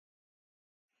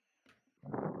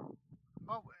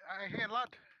Oh, I hear a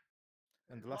lot.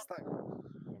 And last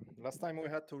time we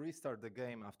had to restart the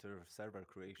game after server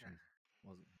creation.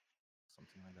 Was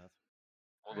something like that.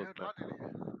 I heard a lot in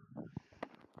here.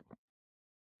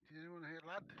 Did anyone hear a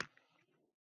lot?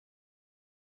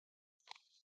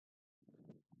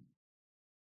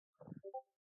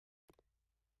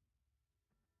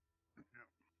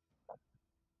 No.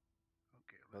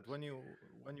 Okay. But when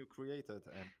you created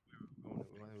and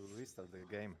when we restart the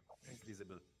game, it's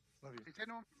visible. Love you. Is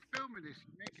anyone filming this,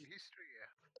 making history here?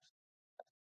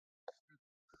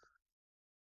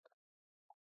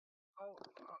 Oh,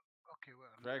 okay. Well,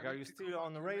 Greg, are you still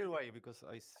on the railway? Because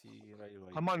I see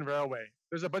railway. I'm on railway.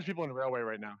 There's a bunch of people on the railway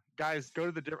right now. Guys, go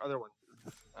to the other one.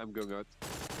 I'm going out.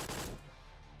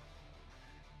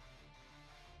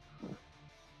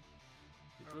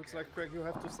 It looks like, Greg, you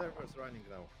have two servers running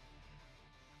now.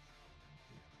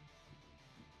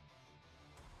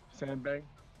 Sandbag.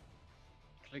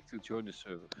 Click to join the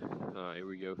server. Ah, here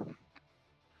we go.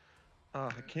 I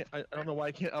can't. I don't know why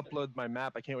I can't upload my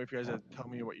map. I can't wait for you guys to tell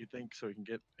me what you think so we can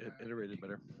get it iterated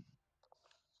better.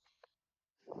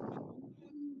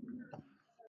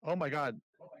 Oh my god.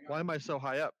 Why am I so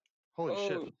high up? Holy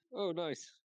shit. Oh,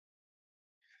 nice.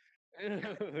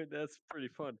 That's pretty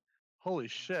fun. Holy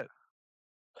shit.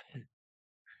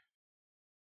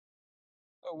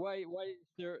 Oh, why is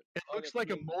there... It looks like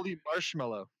a moldy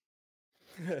marshmallow.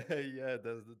 Yeah,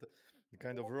 that's the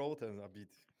kind of rotten a bit.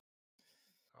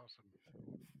 Awesome.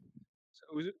 So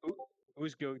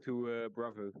who's going to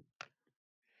Bravo?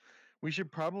 We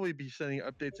should probably be sending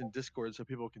updates in Discord so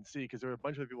people can see because there are a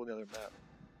bunch of people on the other map.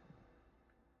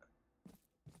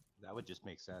 That would just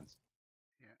make sense.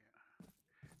 Yeah.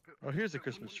 Oh, here's the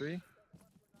Christmas tree.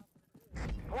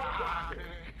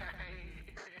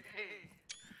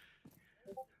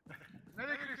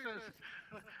 Merry Christmas!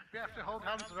 We have to hold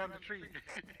hands around the tree.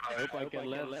 I hope I can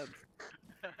land.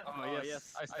 Oh,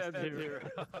 yes. I stand here.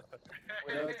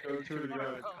 Without going through the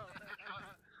ground.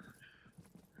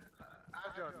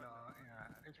 I don't know.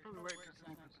 Yeah, it's probably waiting to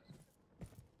San Francisco.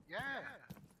 Yeah.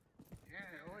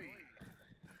 Oi.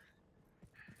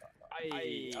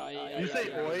 You say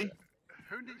oi?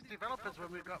 Who needs developers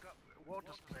when we've got water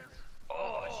displays?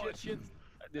 Oh, shit.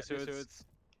 This hurts.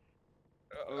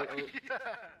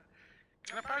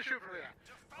 Can I parachute for you?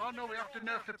 Oh no, we have to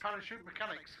nerf the parachute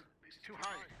mechanics. It's too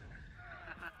high.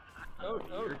 Oh,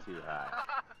 you're too high.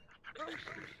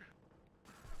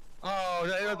 Oh,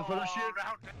 did I have the photo shoot?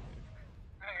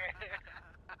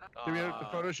 Did we have the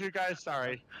photo shoot, guys?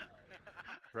 Sorry.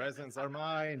 Presents are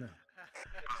mine.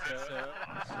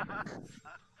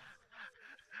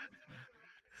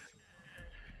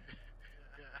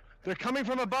 They're coming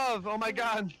from above. Oh my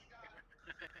god.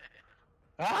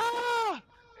 Ah!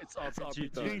 It's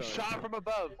RPG. Being shot from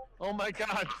above. Oh my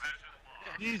god.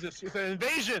 Jesus, it's an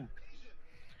invasion.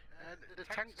 The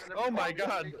tanks. Oh my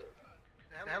god.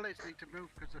 The helids need to move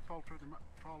because they fall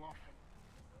off.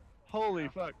 Holy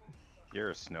fuck. You're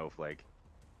a snowflake.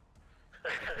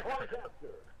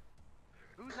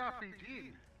 Who's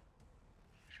RPG?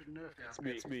 Should nerf the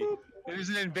It's me. There's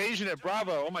an invasion at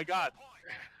Bravo. Oh my god.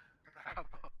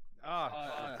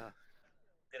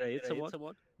 Did I hit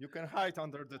someone? You can hide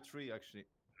under the tree, actually.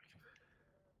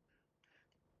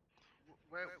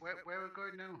 Where we're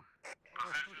going now?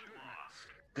 Oh,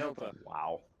 Delta.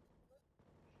 Wow.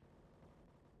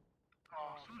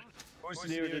 Who's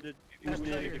near the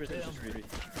Christmas tree?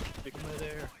 Over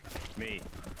there. Me.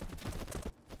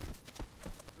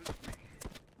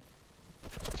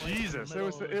 Jesus,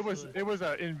 it was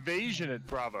an invasion at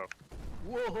Bravo.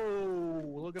 Whoa!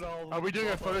 Look at all. Are we doing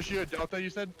a photo shoot at Delta? You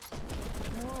said.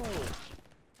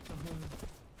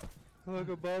 Whoa! Look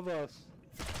above us.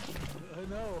 I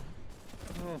know.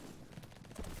 Oh.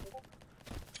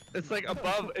 It's like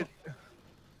above.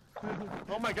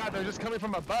 Oh my god, they're just coming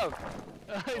from above.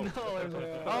 I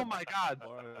know. Oh my god.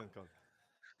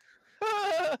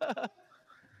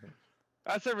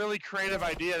 That's a really creative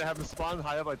idea to have them spawn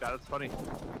high up like that. That's funny.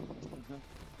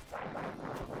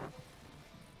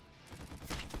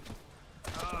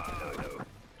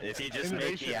 If you just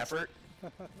make the effort.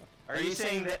 Are you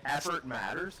saying that effort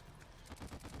matters?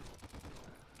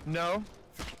 No,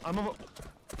 I'm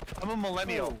a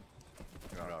millennial.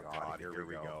 Oh god, here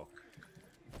we go.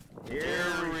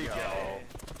 Here we go.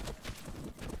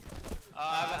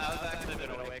 I've actually been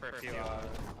awake for a few hours.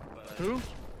 But... Who?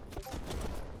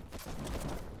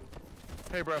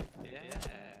 Hey, bro.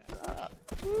 Yeah.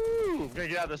 Woo! I'm gonna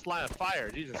get out of this line of fire.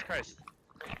 Jesus Christ.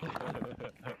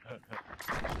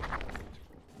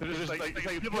 There's just like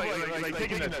people like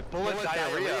taking a bullet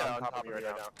diarrhea on top of me right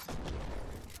now.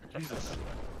 Jesus.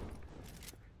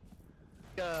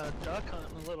 duck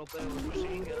hunting a little bit with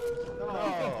machine guns.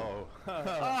 Oh.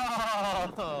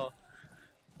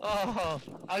 Oh!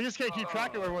 I just can't keep track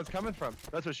of where everyone's coming from.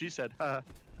 That's what she said.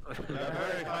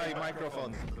 Very high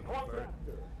microphone.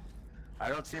 I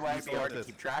don't see why it'd be hard to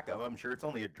keep track of. I'm sure it's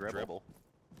only a dribble.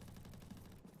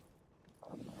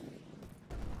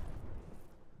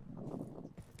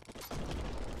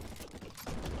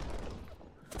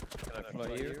 Can I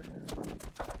fly here?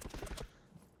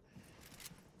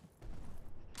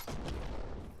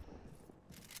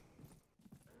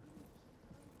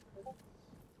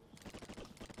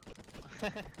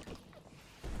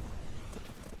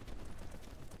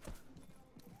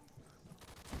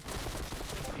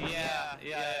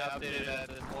 Yeah, I updated it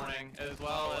this morning, as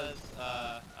well as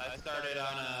I started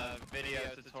on a video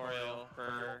tutorial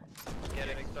for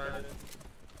getting started.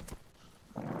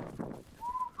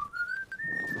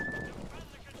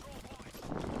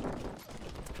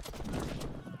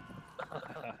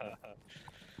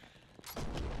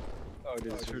 Oh,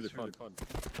 this is really fun. It's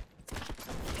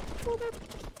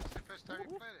the first time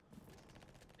you played it.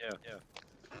 Yeah.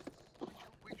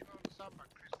 Which one on the sandbag,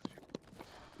 Chris?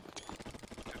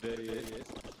 Today is.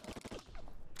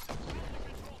 So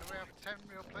we have 10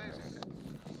 real players in it.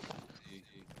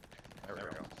 There we go.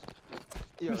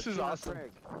 Yo, This is Team awesome.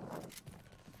 Craig.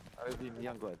 I was in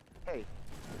Youngblood. Hey,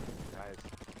 guys.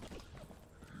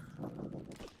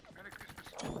 Merry Christmas.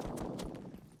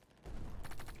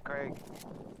 Craig.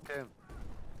 Tim.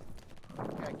 Yeah,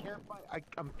 I can't find.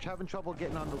 I'm having trouble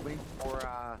getting on the link for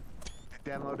to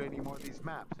download any more of these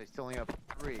maps. I still only have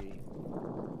 3.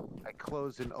 I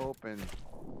close and open. Can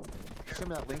you send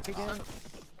me that link again? If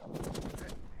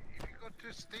you go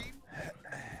to Steam,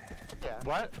 Yeah.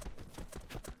 What?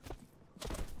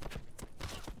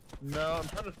 No, I'm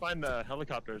trying to find the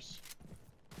helicopters.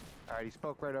 Alright, he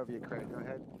spoke right over you, Craig. Go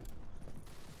ahead.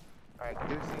 Alright,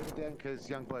 do it again, because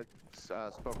Youngblood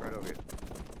spoke right over you.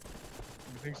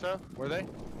 You think so? Were they?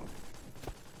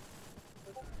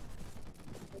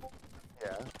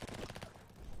 Yeah.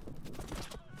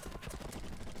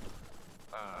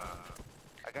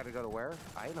 I gotta go to where?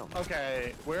 Item.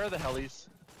 Okay, where are the helis?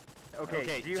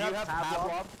 Okay, do you have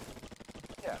Pavlov?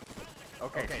 Yeah.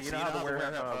 Okay, so you know how the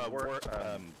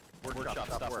workshop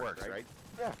stuff works, right?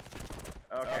 Yeah.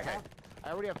 Okay.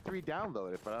 I already have 3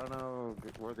 downloaded, but I don't know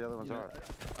where the other ones are.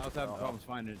 I was having problems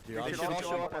finding it too. They should all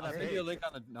show up on I'll the send you a page. link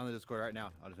on the Discord right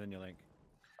now. I'll just send you a link.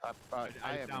 I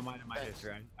I just found mine in my thanks.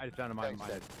 history. I just found mine in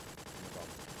Thanks, my Ed. No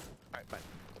problem. Alright, bye.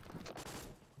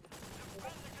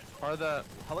 Are the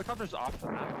helicopters off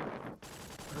the map?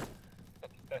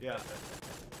 Yeah.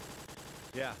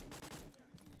 Yeah.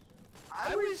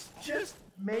 I was just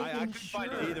I couldn't sure.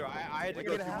 find it either. I had to What's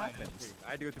go gonna through my happen? history. I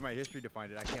had to go through my history to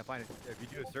find it. I can't find it. If you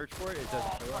do a search for it, it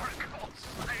doesn't show up.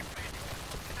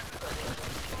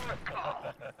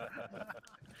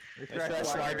 It's that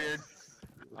Slybeard.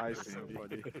 I see. Oh,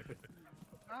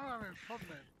 I'm having fun,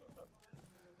 man.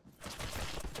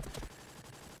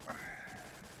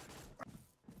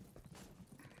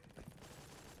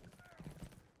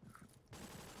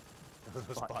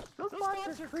 Those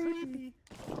spots are creepy.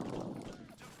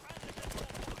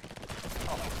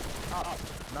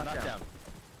 Not down.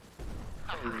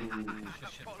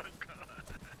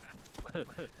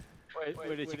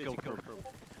 Where did you come from?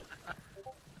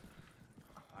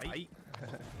 I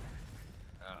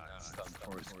Of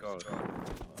course, go.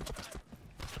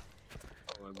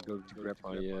 Oh, I'm going to grab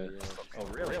my. Oh,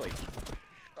 really?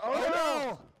 Oh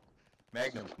no!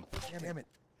 Magnum. Damn it.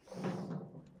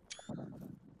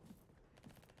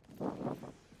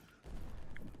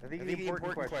 I think the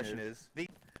important question is,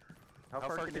 how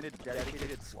far can a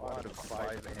dedicated squad of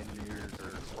 5 engineers or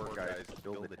support guys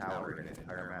build a tower in an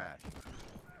entire match?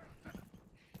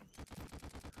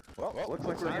 Well, looks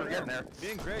like we're getting there.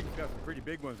 Me and Greg's got some pretty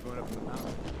big ones going up in the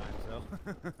mountain sometimes, so.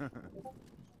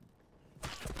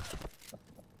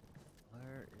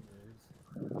 Where is...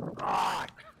 Ah!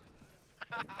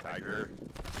 Tiger.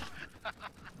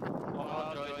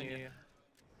 I'll join you.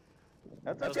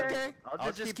 That's okay.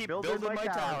 I'll just keep building my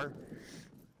tower.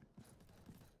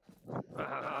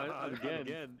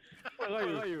 Again. Where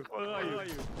are you?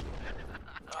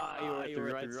 Ah, you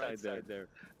were at the right side there.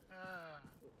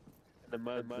 The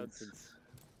mountains.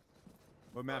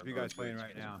 What map are you guys playing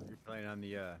right now? You're playing on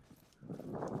the,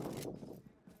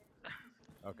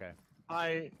 Okay.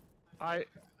 I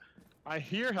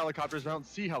hear helicopters, but I don't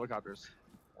see helicopters.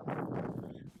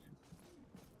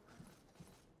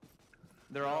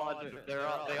 They all under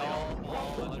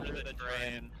the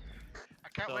drain. I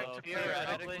can't wait So to play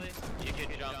theoretically, you could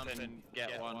jump and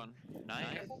get one. Nice.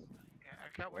 Yeah, I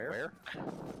can't wait. Where?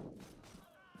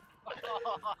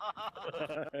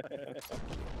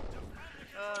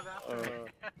 Oh, that's I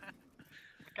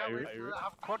can't wait to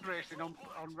have quad racing on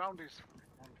roundies.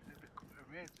 It'd be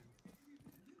amazing.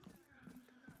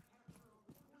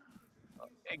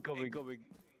 Incoming.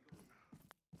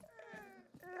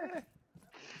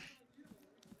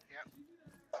 Yep.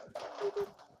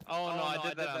 Oh no, I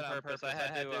did that on purpose. I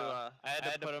had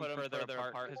to put them further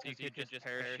apart because you could just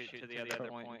parachute to the other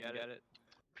point and get it.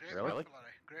 Great Really? map,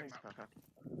 Larry. Great map.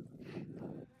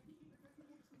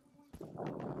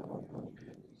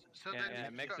 So Yeah, then yeah, you've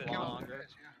it makes got it to kill longer.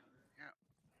 this, yeah.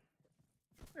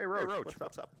 Hey, Roach,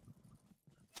 what's up?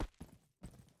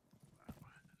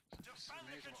 It's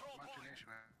amazing what imagination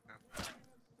we have.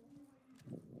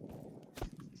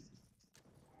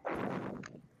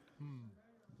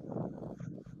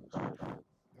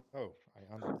 Oh, I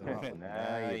unlocked the map.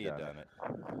 Now you done it.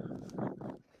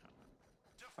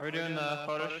 Are we doing the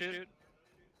photo shoot?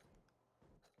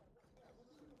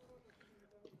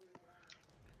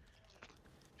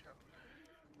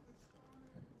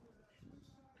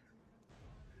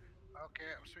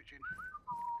 Okay, I'm switching.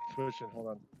 Switching, hold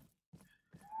on.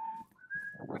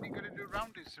 When are you going to do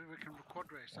roundies so we can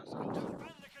record race? That's all.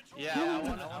 Yeah, I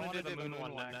want to do the moon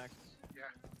one next.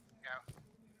 Yeah.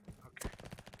 Okay.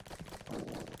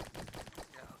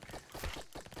 Yeah,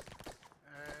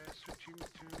 okay. Switching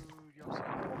to your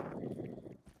side.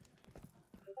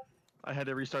 I had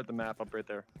to restart the map up right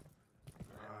there.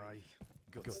 I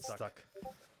got stuck.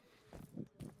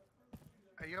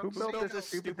 Are you Who on built sea? this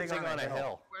stupid thing on a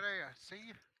hill? Where are you?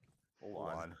 Sea? Hold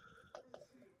on.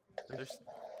 There's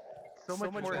So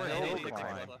much more hill hill to to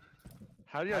climb. climb.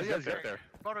 How do you guys get there?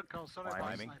 Boracle, sorry about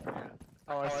Climbing. sniper.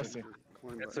 Oh, I see.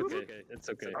 It's okay. It's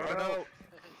okay. Oh no!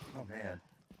 Oh man.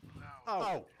 No.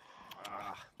 Oh!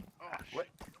 Oh, What?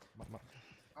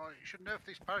 Oh, you should nerf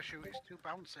this parachute, it's too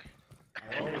bouncy.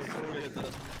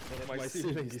 My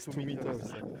ceiling is 2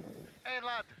 meters. Hey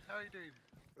lad, how are you doing?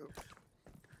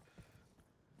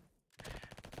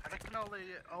 I reckon all the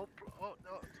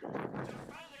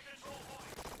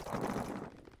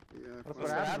That's what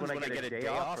happens when I get a day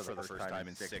off for the first time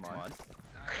in 6 months.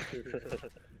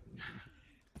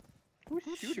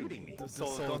 Who's shooting me? So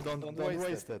don't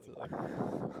waste it.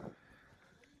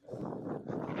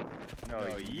 No,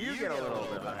 you get a little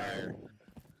bit higher.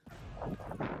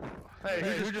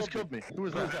 Hey, who just killed me? Who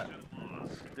was that?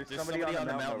 There's somebody on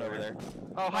the mountain over there.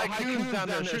 Oh, Haikyuu's down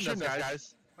there shooting us,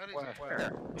 guys. Where is it?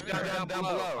 Where? Down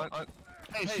below.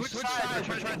 Hey, switch sides.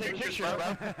 We're trying to take pictures,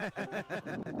 bro.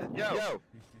 Yo.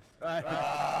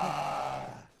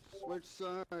 Switch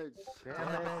sides.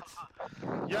 Damn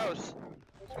it. Yo.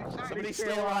 Somebody's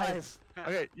still alive.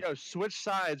 Okay, yo, switch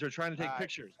sides. We're trying to take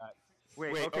pictures.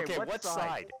 Wait, okay, what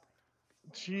side?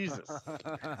 Jesus.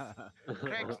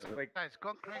 Craig's guys, go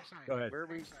on Craig's side. Go ahead. Where are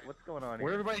we? What's going on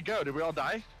Where'd here? everybody go? Did we all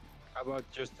die? How about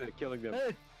just killing them?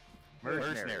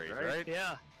 Mercenaries, right?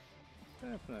 Yeah.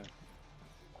 Definitely.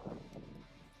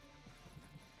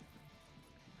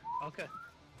 Okay.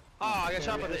 Oh, I got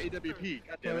shot by the AWP.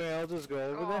 God damn it. I'll just go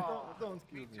over there. Don't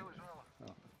me too as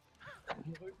well.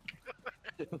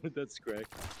 That's great.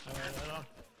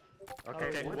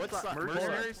 Okay, what's side?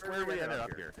 Mercenaries? Where we ended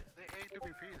up here? The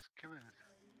AWP is killing it.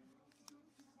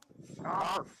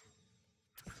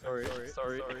 Sorry.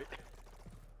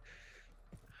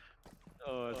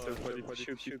 Oh, it's so funny.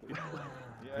 Shoot.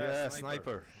 Yeah,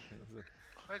 sniper.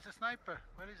 Where's the sniper?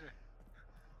 Where is it?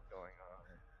 Going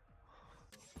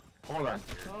on. Hold on.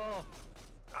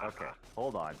 Okay,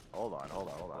 hold on.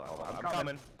 I'm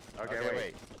coming. Okay,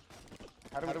 wait.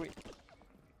 How do we?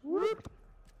 Whoop!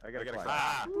 I gotta climb.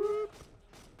 Ah!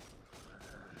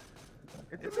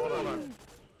 It's Hold on.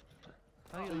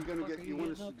 So you're gonna get, you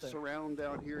want to surround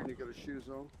down here and you got a shoe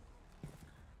zone?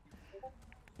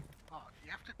 Oh,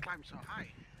 you have to climb so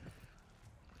high.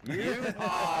 You get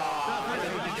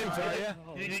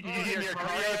your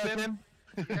cardio with him?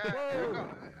 Yeah,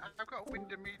 I've got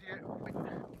wind immediate.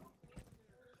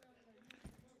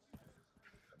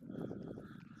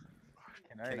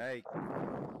 Can I?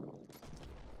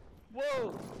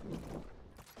 Whoa!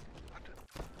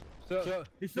 So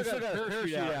he still got his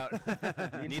parachute out.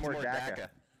 Need more DACA.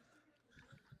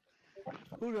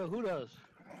 Who does?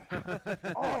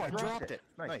 Oh, I dropped it.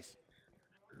 Nice.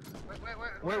 Wait,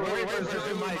 Where's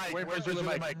the mic? Where's the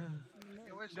mic?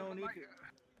 Where's No the need mic? to.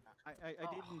 I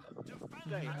didn't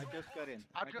stay. I just got in.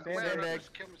 I'll just Stand where there, are Nick. those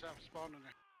kills I've spawned on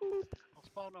it. I'll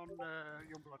spawn on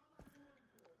Youngblood.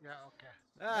 Yeah, okay.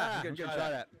 Good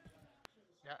shot at.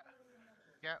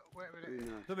 Yeah, wait a minute.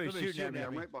 Yeah. Somebody's shooting at me.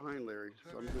 I'm right behind Larry,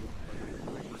 so I'm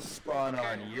good. Spawn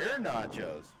on your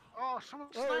nachos. Oh,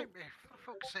 someone sniped me, for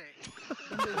fuck's sake.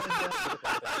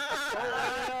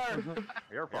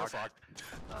 You're fucked.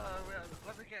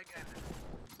 Let me get again.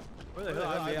 Where the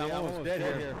hell? I'm almost dead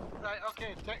here. Right,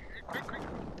 okay,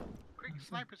 quick,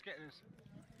 sniper's getting us.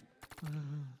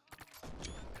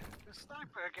 The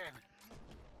sniper again.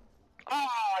 Oh,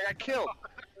 I got killed.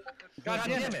 God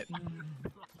damn it.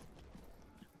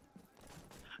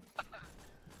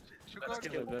 Let's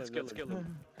kill him. Let's kill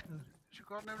him. Should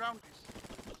go around this.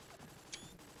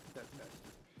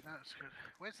 That's good.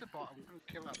 Where's the bot? I'm gonna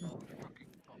kill that bot. Fucking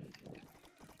bot.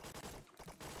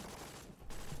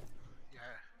 Yeah.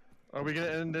 Are we gonna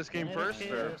end this game first,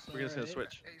 or are we just gonna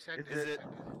switch? Is it?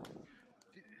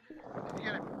 Did you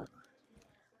get him?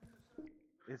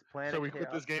 Is Planet So we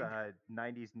quit this game?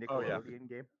 90s Nickelodeon Oh, yeah.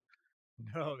 game?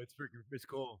 No, it's freaking. It's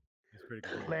cool. It's pretty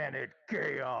cool. Planet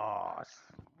Chaos.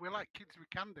 We're like kids with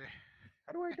candy.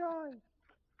 How do I die?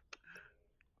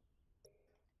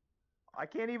 I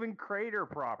can't even crater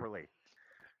properly.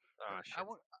 Oh, shit.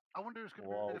 I wonder who's going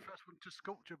to Whoa. be the first one to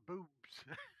sculpture boobs.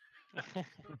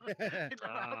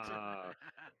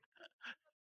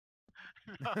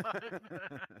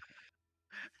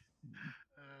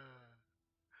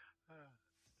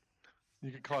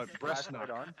 You could call it breast knock.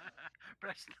 on.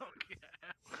 Breast knock, yeah.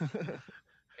 Okay,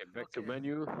 back to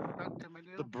menu. Back to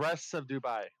menu. The breasts of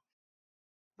Dubai.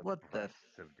 What the?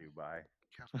 Of Dubai.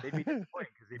 They'd be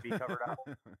disappointed because they'd be covered up.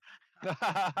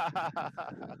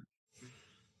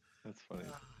 That's funny.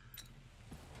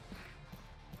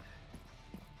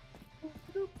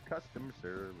 Custom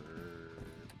server.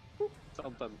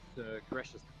 Sometimes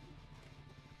crashes.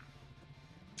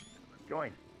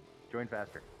 Join. Join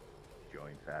faster.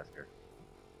 Join faster.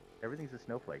 Everything's a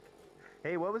snowflake.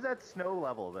 Hey, what was that snow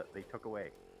level that they took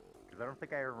away? Because I don't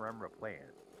think I remember playing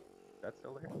it. Is that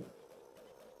still there?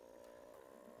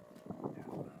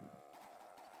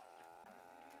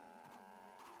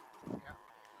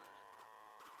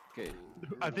 Okay.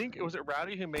 I think it was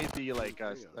Rowdy who made the like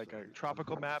a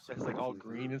tropical map that's like all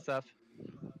green and stuff.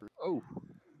 Oh,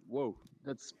 whoa,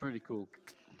 that's pretty cool.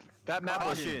 That map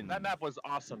Caution. was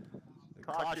awesome.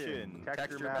 Caution.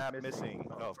 Texture map missing.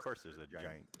 missing. Oh, of course there's a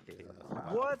giant.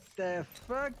 What the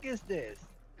fuck is this?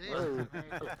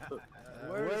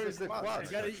 Where is the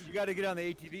quad? You gotta get on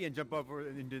the ATV and jump over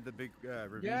into the big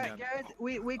ravine. Yeah, down guys,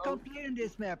 we completed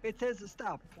this map. It says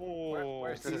stop.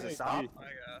 Where's the stop? Oh my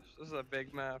gosh, this is a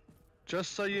big map.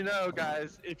 Just so you know,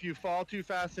 guys, if you fall too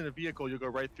fast in a vehicle, you'll go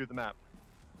right through the map.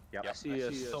 Yep. I see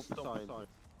a stop sign.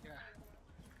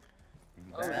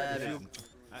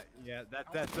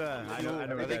 That's I know I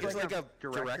what think that it's is. like a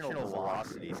directional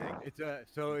velocity thing. It's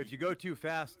so if you go too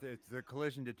fast, it's the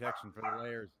collision detection for the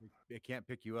layers. It can't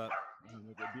pick you up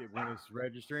when it's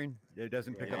registering. It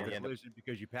doesn't pick up the collision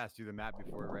because you pass through the map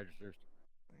before it registers.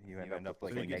 You end up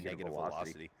like a negative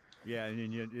velocity. Yeah, and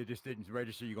then it just didn't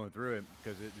register you going through it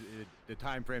because the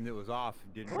time frame that was off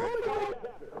didn't register.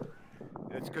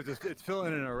 It's because it's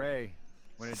filling an array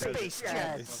when it does. Space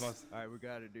Jets. All right, we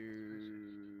got to do.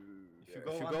 If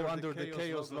you go under the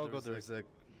Chaos logo, there's a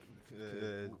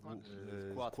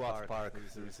quad park.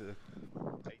 There's a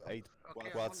 8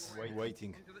 quads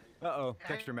waiting. Uh-oh,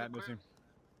 texture map missing.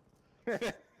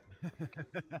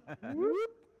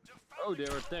 Oh,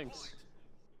 there are tanks.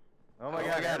 Oh my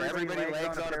god, everybody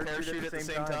legs on a parachute at the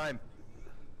same time.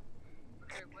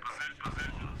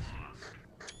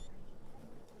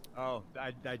 Oh,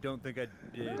 I don't think I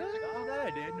did. Oh, that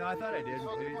I did. No, I thought I did.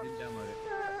 Maybe I didn't download it.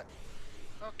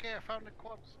 Okay, I found the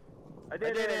quads. I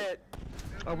did it!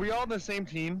 Are we all on the same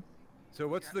team? So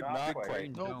what's the Not big quite.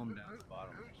 green dome down at the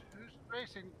bottom? Who's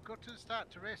racing? Go to the start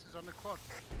to races on the quad.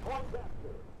 Roundy.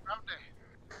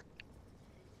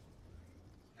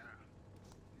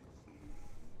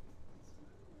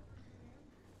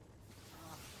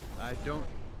 I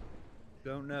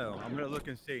don't know. I'm gonna look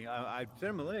and see. I sent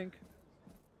him a link.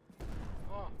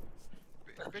 Oh,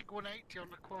 big 180 on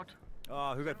the quad.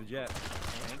 Oh, who got the jet?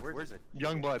 Where's it?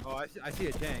 Youngblood. Oh, I see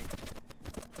a tank.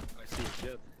 I see a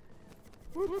jet.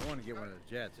 I want to get one of those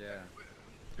jets. Yeah.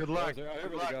 Good luck. Here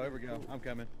we go. Here we go. I'm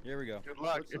coming. Here we go. Good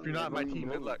luck. If you're not on my team,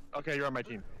 good luck. Okay, you're on my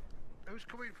team. Who's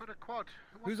coming for the quad?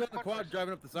 Who's on the quad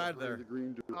driving up the side there?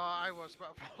 Oh, I was, but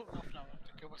I've fallen off now. I have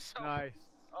to kill myself. Nice.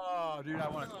 Oh, dude, I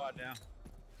want a quad now.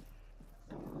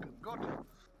 Go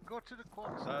to the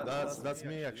quad. That's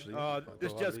me actually. Oh,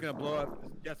 this jet's gonna blow up.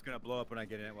 This jet's gonna blow up when I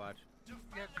get in it. Watch.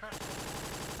 Yeah, crash.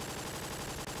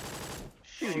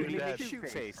 You're dead. Shoot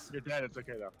face. You're dead. It's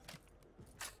okay though.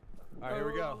 All right, here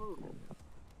we go.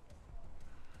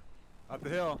 Up the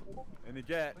hill in the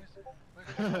jet.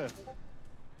 You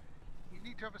you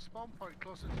need to have a spawn point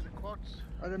closer to the quads.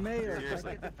 Or the mayor,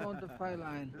 Seriously. get the phone to file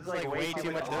line. This is like way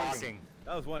too much talking.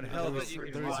 That was one hell of a There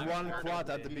is one quad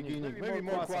at the beginning. Maybe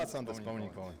more quads on the spawning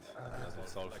point.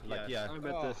 Like, yeah. I'm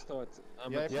at the start.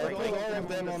 Yeah, putting all of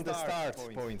them on the start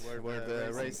point where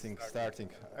the racing starting.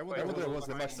 I wonder what was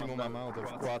the maximum amount of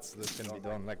quads that can be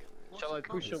done. Like, Shall I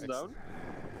push them down?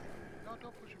 No,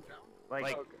 don't push him down.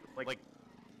 Like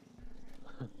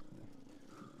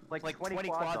 20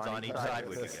 quads on each side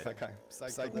would be good. okay.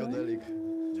 Psychedelic.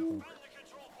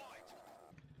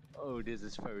 Oh, this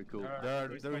is very cool.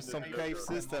 There is some cave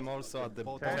system also at the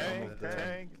bottom of the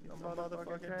Tank!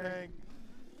 Motherfucking tank!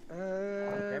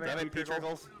 Damn it,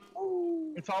 Petricles.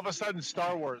 It's all of a sudden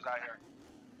Star Wars out here.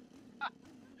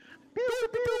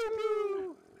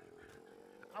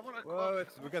 I want to Whoa,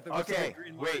 we got the Okay,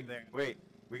 green line there. wait.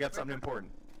 We got something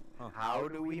important. How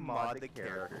do we mod the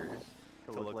characters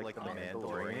to look like the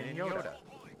Mandalorian and Yoda?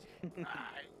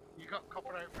 You got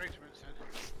copyright infringements then.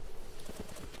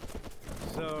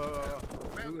 So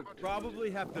we would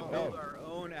probably have to build our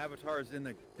own avatars in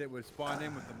that would spawn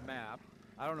in with the map.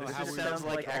 I don't know This how just we sounds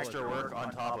would like call it. extra work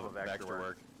on top of extra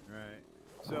work. Right.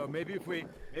 So maybe if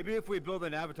we build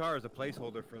an avatar as a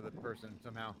placeholder for the person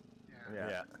somehow.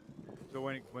 Yeah. So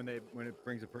when it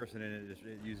brings a person in, it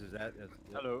uses that as.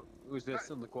 Hello, who's this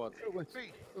on the quad? Me.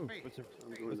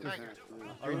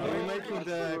 Are we making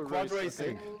the quad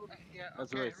racing? Yeah,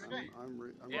 That's okay, right. ready?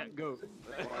 I'm Yeah, go.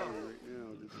 right now.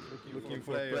 Looking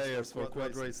for players for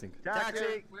quad racing.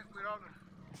 Taxi! We're on.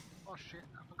 Oh shit,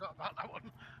 I forgot about that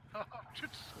one.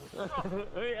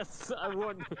 Yes, I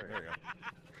won. There you go.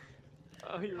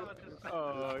 Oh, you. It's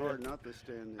Oh, hard not to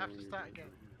stand there. Have when to you're start doing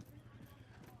again.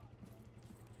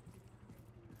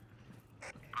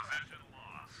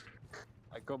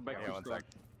 I come back Yeah, to one start.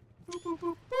 sec.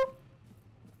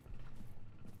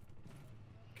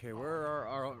 Okay, where are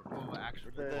our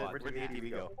actual quads? Where'd the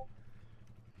ATV go?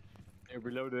 Here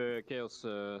below the Chaos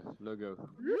logo.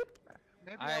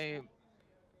 Maybe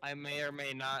I may or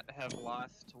may not have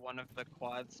lost one of the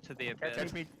quads to the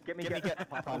abyss. Get me a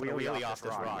wheelie off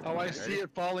this rock. Oh, I see it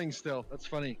falling still. That's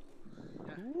funny.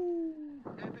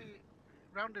 Maybe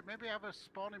round it. Maybe have a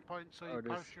spawning point so you Oh,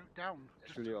 this- parachute down. that's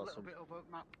Just really a awesome. little bit of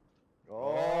a map.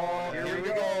 Oh, here we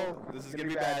go. This is gonna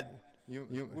be bad.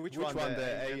 Which one?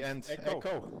 The A and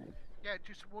Echo. Yeah,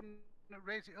 just one.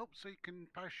 Raise it up so you can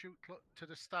parachute to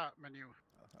the start menu.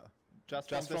 Just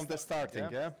from the starting,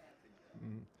 yeah?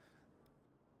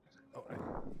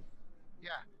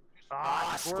 Yeah.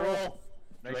 Just, Scroll!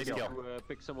 Nice Ready skill. to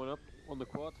pick someone up on the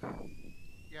quad?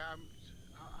 yeah.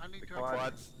 I need to.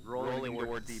 Quads rolling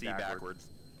towards C backwards.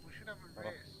 We should have a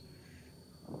race.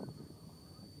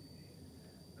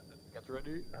 Get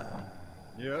ready.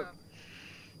 Yep.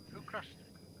 Who crashed?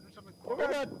 Who's on the Oh quad? my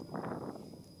god!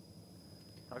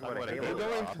 Talk about a Are we halo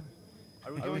going? drop.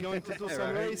 Are we going to do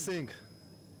some racing?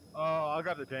 Oh, I'll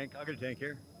grab the tank. I'll get a tank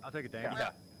here. I'll take a tank. Yeah.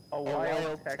 A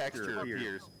wild texture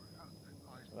appears.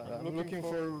 I'm looking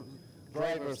for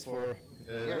drivers for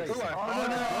racing. Oh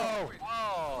no!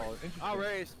 Oh, I'll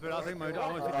race, but I'll take my. I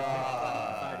want to take the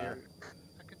side here.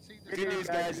 I can see the. Good news,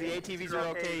 guys. The ATVs are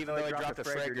okay, even though I dropped a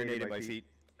frag grenade in my feet.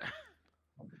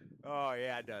 Oh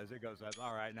yeah, it does. It goes up.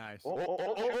 All right, nice. Oh! Up,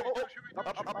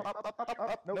 up, up, up, up, up,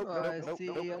 up. Nope, I nope, see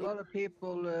nope, a lot of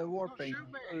people warping.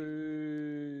 Shoot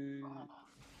me!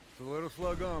 It's a little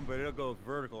slow going, but it'll go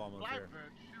vertical almost there.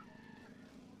 Blackbird, shoot.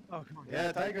 Oh, come on.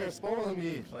 Yeah, Tiger spawn on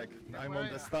me. Like, I'm on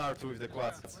the start with the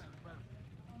quads.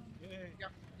 You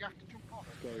have to jump off.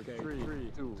 Okay,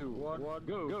 3, 2, 1,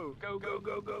 go! Go!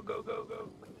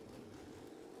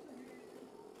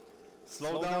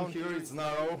 Slow down here, it's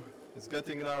narrow. It's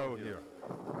getting narrow here.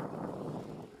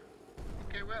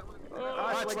 Okay, well,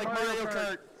 Ah, it's like Mario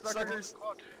Kart, suckers.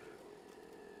 quad.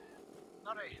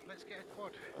 Larry, let's get a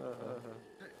quad.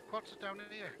 The quads are down in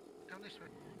here. Down this way.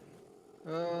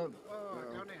 Oh,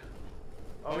 down here.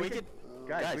 Oh, we could,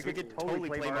 guys, we could totally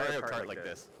play Mario Kart like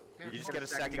this. You just get a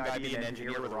second guy be an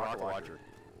engineer with a rocket launcher.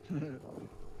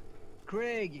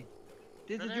 Craig,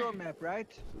 this is your map, right?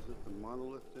 Is it the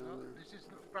monolith No, down there? this is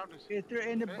Browners. Is there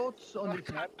any bots on this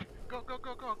map? Go, go,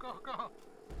 go, go, go, go.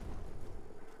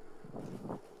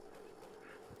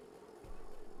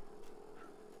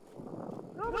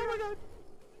 Oh my god!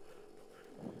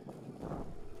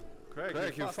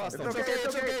 Craig, you're fast. It's okay,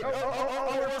 it's okay!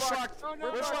 Oh, we're shocked! Oh, no,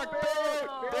 We're no, shocked! no.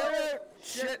 Damn it!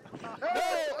 Shit! No!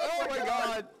 Oh my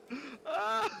god!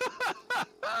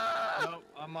 Nope,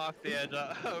 I'm off the edge.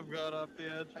 I've got off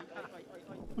the edge.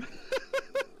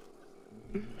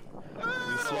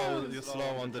 You're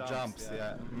slow on the jumps,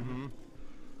 yeah.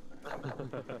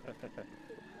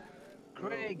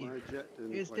 Craig, My jet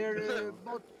didn't is quite there catch up.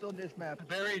 bots on this map?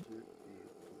 Very.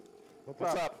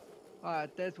 What's up?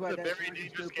 Alright, that's why It's a that's very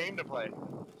dangerous game to play.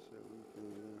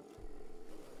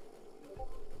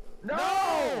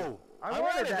 No! I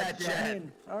wanted that jet.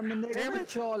 I'm in negative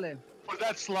Charlie. Was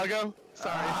that Sluggo?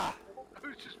 Sorry.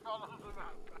 Who's just followed the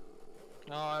map?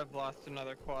 Oh, I've lost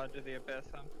another quad to the abyss.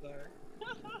 I'm sorry.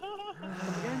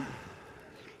 Again?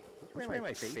 Which way am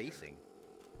I facing?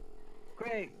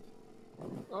 Craig.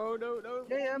 Oh no.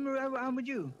 Yeah, I'm with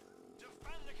you.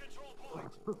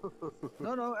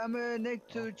 No, I'm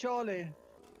next to Charlie,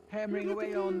 hammering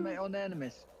away on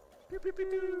enemies.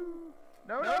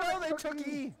 No, they took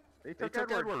E. They took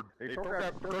Edward. They took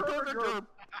Edward.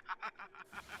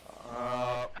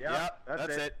 Yep,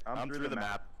 that's it. I'm through the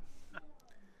map.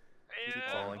 Keep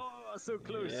falling. Oh, so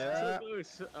close. Yeah. So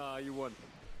close. You won.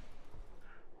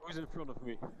 Who's in front of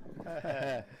me?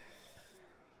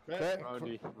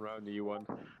 Roundy, you won.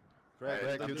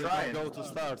 Greg, you trying. go to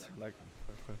start. Like.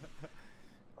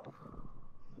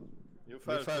 You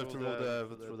fell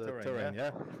through the terrain,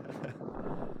 yeah?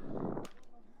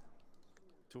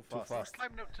 Too fast.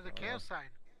 Climbing up to the care sign.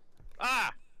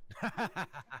 Ah!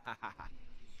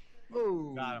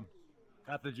 Oh. Got him.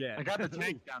 Got the jet. I got the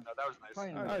tank down though. That was nice.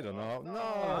 Finally. I don't know. No,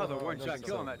 Oh, that was a one-shot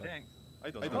kill on that tank. I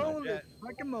don't know. Holy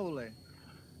guacamole.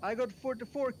 I got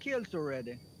 44 kills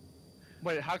already.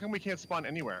 Wait, how come we can't spawn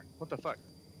anywhere? What the fuck?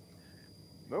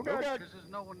 No Because there's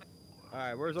no one. All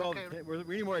right, where's all? Okay. We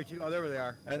need more HE. Oh, there they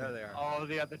are. And- There they are. Oh,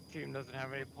 the other team doesn't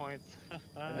have any points.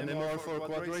 Any more for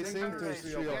quad racing? There's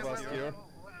three of us here.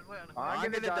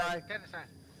 I'm gonna die. Get inside.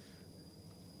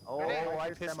 Oh,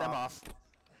 I pissed them off.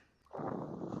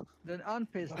 Then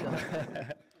unpissed them.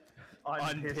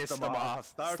 Unpiss them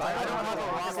off. I don't have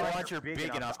a rocket launcher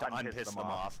big enough to unpiss them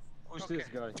off. Who's this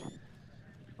guy?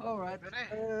 Alright.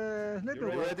 Let You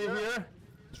me ready here?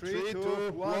 3, 2,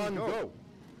 1, go!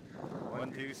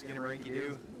 1, 2, skinnamarink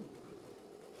do.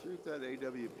 Shoot that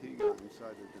AWP gun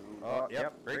inside the dome. Oh,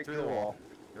 yep, right through the wall.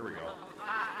 There we go.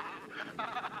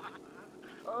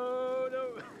 Oh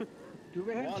no! Do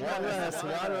we have One less.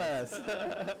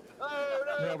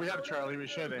 No, we have Charlie. We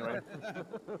should anyway.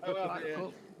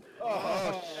 Cool.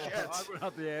 Oh, shit. I went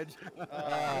out the edge.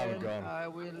 I'm Then gone. I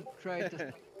will try to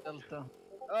stay Delta.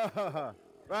 Oh,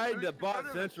 right into bot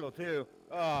central too.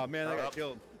 Oh man, I got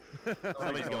killed.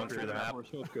 Somebody's going through the map. More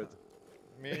shortcut.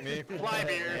 Me.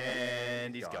 Flybeard.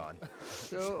 And he's gone.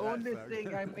 The only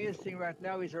thing I'm missing right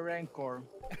now is a Rancor.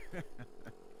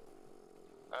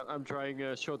 I'm trying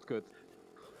a shortcut.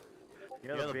 You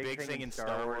know the big thing in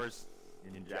Star Wars?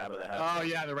 In Jabba the Hutt? Oh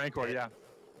yeah, the Rancor. Yeah.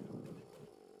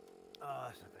 Oh,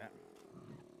 that's not that.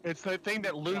 It's the thing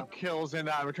that Luke kills in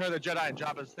Return of the Jedi and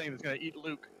Jabba's thing that's gonna eat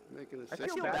Luke. Making a I feel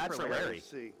safe bad bet for Larry.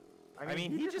 See. I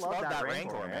mean, he just loved that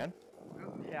Rancor, man.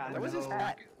 Yeah, That was his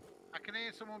hat. I can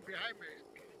hear someone behind me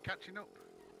catching up.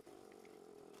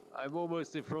 I'm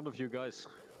almost in front of you guys.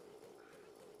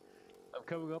 I'm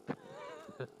coming up.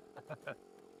 Who's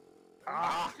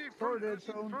in front? Further Who's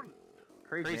in zone. front?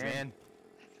 Crazy man.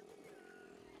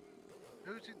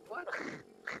 Who's in What? Who's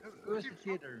Who's in the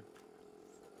front? cheater?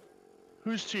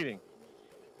 Who's cheating?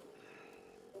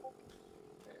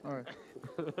 Alright.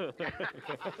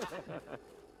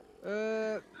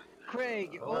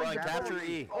 Craig, Hold on, capture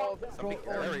E.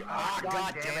 Larry,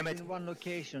 god damn it. in one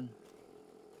location.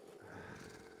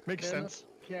 Makes They're sense.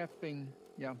 not capping,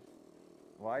 yeah.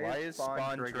 Why is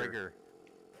spawn trigger?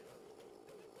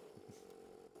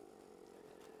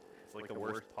 It's like the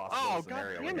worst possible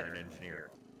scenario when you're an engineer.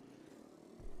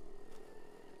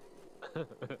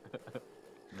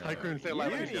 Tycoon say You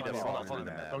like need to fall through the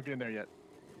map. Don't get in there yet.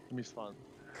 Give me spawn.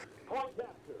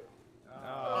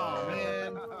 Oh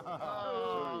man.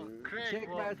 Oh, Craig. Check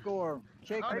well, my score.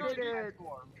 Check Oh, my no, you did.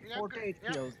 score. Yeah, 48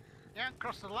 yeah. kills. Yeah,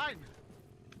 cross the line.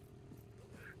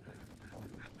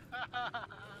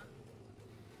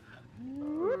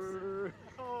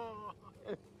 Oh.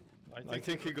 I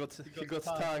think he got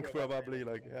tank probably,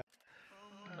 like, yeah.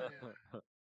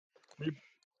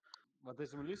 Wat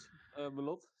is er, Marlies?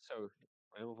 Melot? Zo,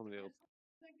 helemaal van de wereld.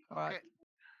 Alright.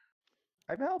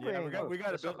 I'm helping. Yeah, we got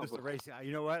to that's build not this to good. racing.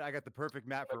 You know what? I got the perfect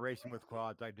map for racing with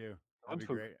quads. I do. That'd be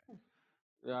Antwoord. great.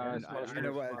 Ja, And is you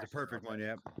know what? It's a perfect one.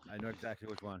 Yep. I know exactly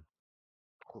which one.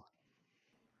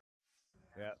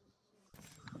 Yeah.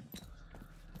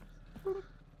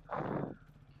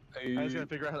 I just gotta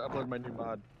figure out how to upload my new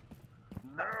mod.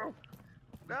 No!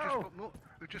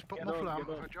 We just put Get muffler on, armor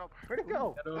get on. for a job. Where'd it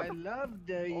go? I love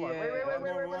the Hold on, wait.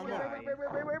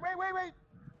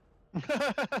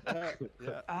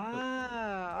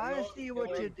 I see what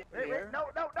you did there. No.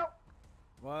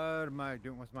 What am I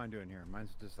doing? What's mine doing here?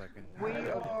 Mine's just like. We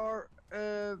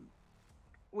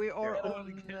are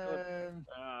on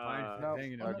Mine's no.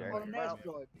 hanging on out there. an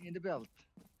asteroid in the belt.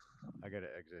 I gotta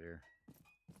exit here.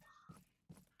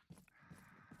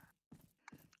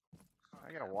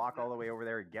 I gotta walk all the way over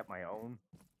there and get my own.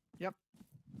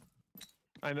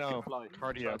 I know. Fly.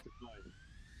 Cardio. Try to fly.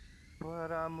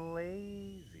 But I'm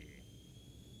lazy.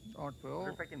 Aren't we I wonder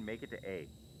all? if I can make it to A.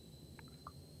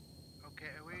 Okay,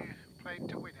 are we playing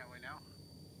to win, are we now?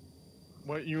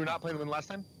 What, you were not playing the win last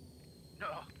time? No,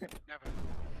 never.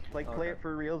 Like, play it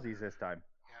for realsies this time.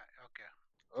 Yeah, okay.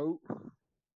 Oh.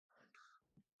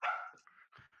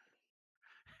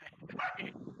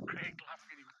 Craig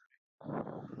laughing.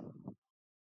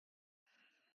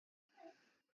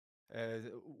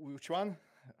 Which one?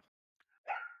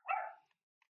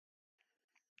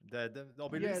 The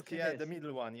obelisk, Yes, it yeah, is. the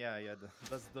middle one, yeah.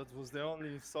 That was the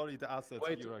only solid asset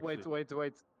Wait, here. wait, actually. wait,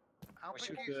 wait. How We big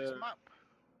should, is this map?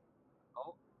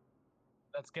 Oh.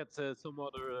 Let's get some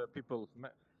other people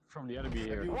from the enemy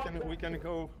here. Maybe we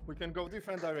can go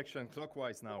different direction,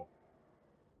 clockwise now.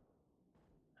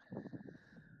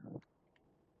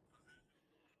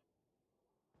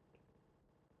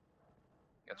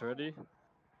 Get ready.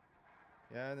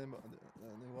 Yeah, anyone?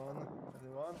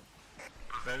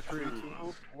 Go 3, 2,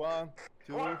 1,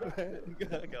 2,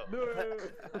 go. No.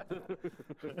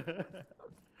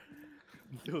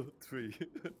 2, 3.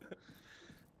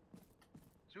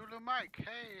 Zulu Mike,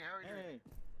 hey, how are you doing?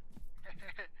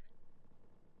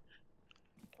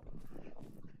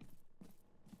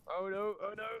 Oh no!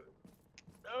 Oh no!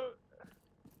 No!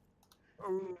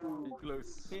 Oh,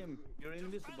 close. Tim, you're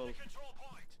invisible.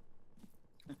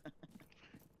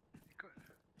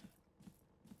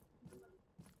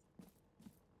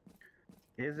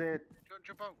 Is it? Don't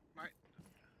jump out, mate.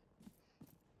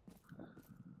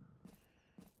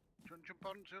 Don't jump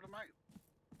on, Zulu Mike.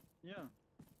 Yeah.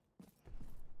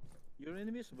 You're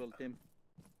invisible, Tim.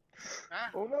 Huh?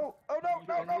 Oh no! Oh no!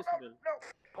 You're invisible.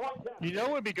 You know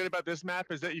what would be good about this map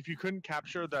is that if you couldn't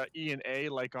capture the E and A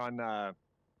like on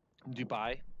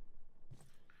Dubai.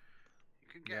 You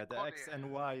can get Yeah, a the quad X here.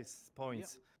 and Y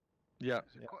points. Yeah.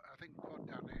 There's a quad, I think quad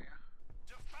down here, yeah.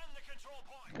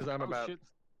 Because I'm about. Shit.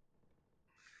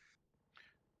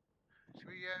 So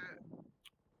we,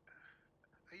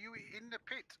 are you in the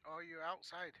pit or are you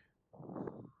outside?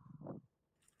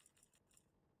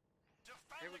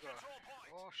 Here we go.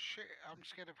 Oh shit, I'm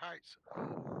scared of heights.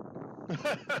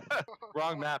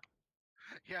 Wrong map.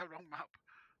 Yeah, wrong map.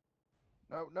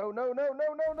 No!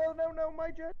 My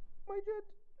jet! No!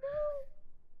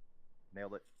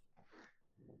 Nailed it.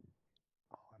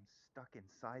 Oh, I'm stuck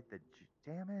inside the.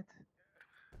 Damn it!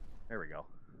 There we go.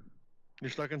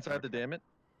 You're stuck inside the damn it?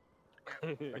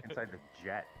 Stuck inside the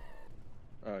jet.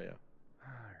 Oh yeah.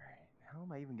 Alright, how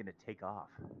am I even gonna take off?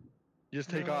 You just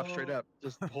take off straight up.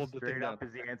 Just hold the thing Straight down. up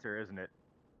is the answer, isn't it?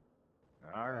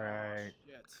 Alright.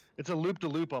 It's a loop to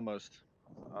loop almost.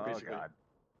 Oh basically. god.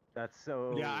 That's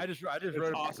so. Yeah, I just It's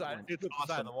rode awesome. outside. It's It's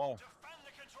awesome. awesome. The wall.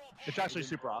 It's actually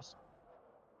super awesome.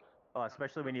 Oh,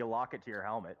 especially when you lock it to your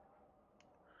helmet.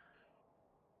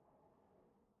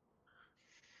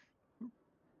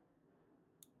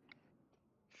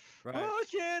 Right. Oh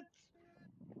shit!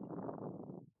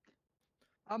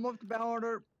 I'm off the bow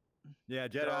order. Yeah,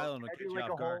 Jet So, Island will can I catch do you like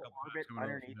a off whole guard. orbit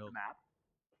underneath the map?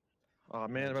 Oh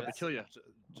man, I'm about to kill you.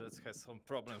 Just has some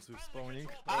problems with spawning.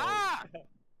 Ah!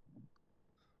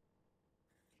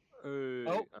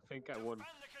 I think I won.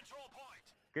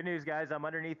 Good news, guys. I'm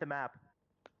underneath the map.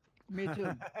 Me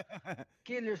too.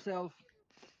 Kill yourself.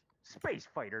 Space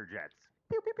fighter jets.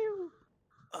 Pew pew pew.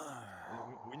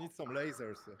 We need some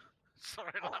lasers.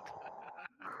 Sorry, lad.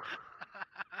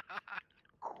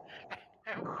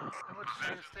 How much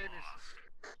stay this?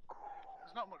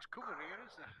 There's not much cover here,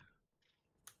 is there?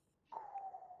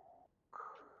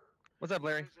 What's up,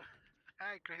 Larry?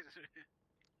 Hi, Chris.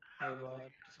 Hey, bud.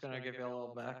 Just gonna give you a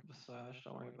little back massage.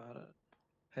 Don't worry about it.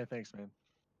 Hey, thanks, man.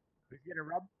 Who's getting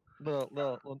rubbed?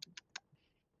 Little.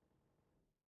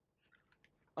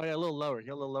 Oh yeah, a little lower.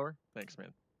 You a little lower? Thanks,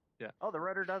 man. Yeah. Oh, the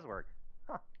rudder does work.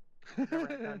 Huh. Never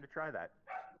had time to try that.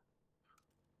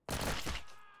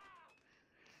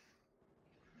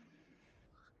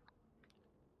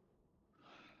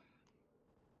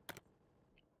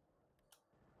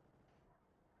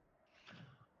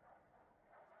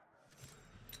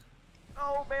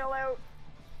 Oh, bail out!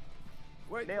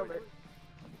 Wait, Nailed it.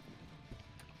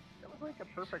 That was like a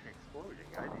perfect explosion,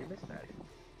 guys. You missed that.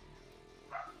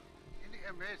 Isn't it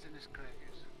amazing this Craig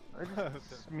is? I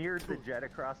just smeared the jet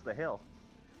across the hill.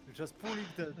 You're just pulling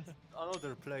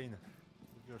another plane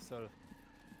with yourself.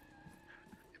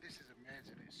 This is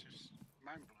amazing. It's just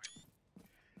mind blowing.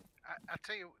 I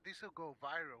tell you, this will go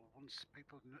viral once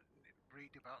people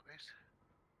read about this.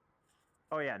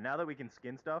 Oh yeah, now that we can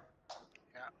skin stuff.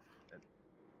 Yeah.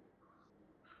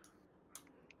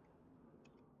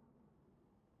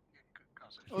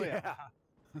 was. Oh yeah.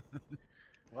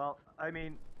 Well, I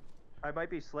mean, I might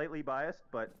be slightly biased,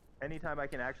 but anytime I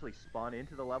can actually spawn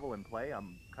into the level and play,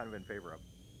 I'm kind of in favor of.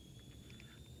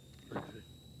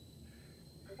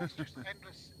 It's just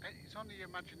endless. It's only your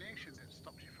imagination that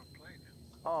stops you from playing.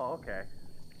 Oh, okay.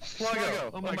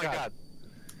 Sluggo! Oh my god.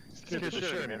 Scared the shit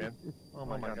out of me, man. Oh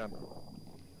my god.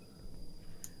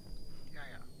 Yeah, yeah.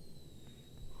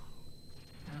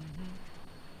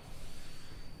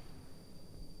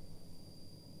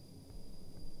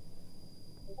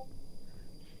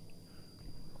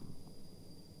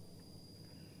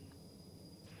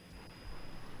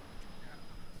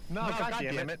 No, god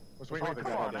damn it. I was waiting for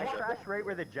Come on, I that. crashed right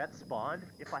where the jet spawned.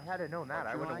 If I had known that,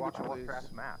 I would have walked all across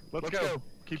the map. Let's go.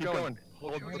 Keep going.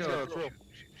 Hold Should we, let's roll.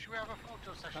 should we have a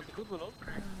photo session?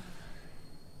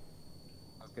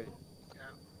 Okay.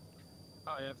 Yeah.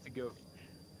 I have to go.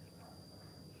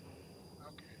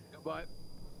 Okay. Goodbye.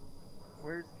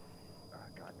 Where's... Oh,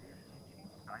 god damn it.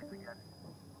 Change again.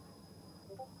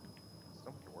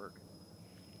 So much work.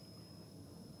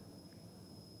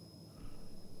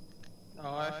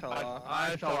 Oh, I fell off.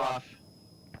 I fell off.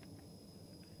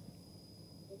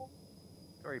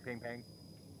 Sorry, Ping Pang.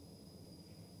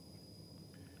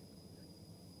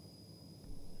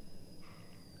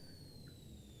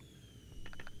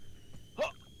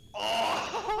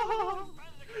 Oh!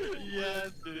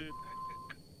 Yes, dude.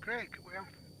 Greg, we have.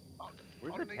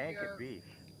 Where's on the the, tank at B?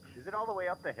 Is it all the way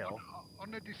up the hill?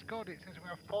 On the Discord, it says we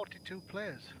have 42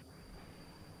 players.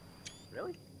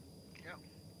 Really? Yeah.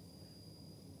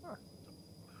 Huh.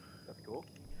 That's cool.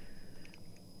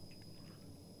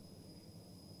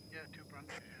 Yeah, 2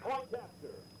 branches. Point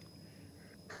capture.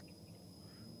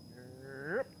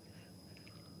 Yep.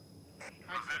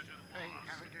 Hi, hey,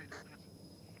 how are you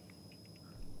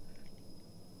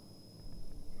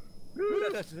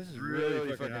doing? This is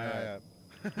really fucking high up.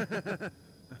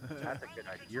 That's a good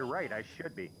idea. You're right, I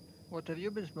should be. What have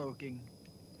you been smoking?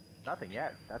 Nothing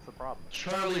yet. That's the problem.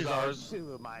 Charlie's ours.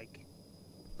 Mike.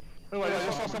 Oh, I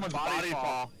just saw someone's body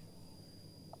fall.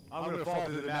 I'm gonna fall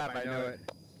through the map, I know it.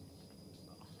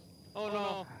 Oh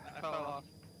no, I fell off.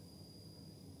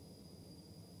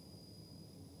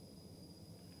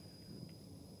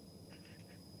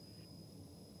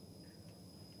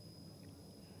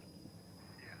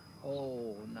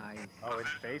 Oh, nice. Oh, in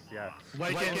space, yeah.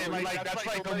 Like that's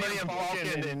like Millennium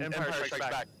Falcon in Empire Strikes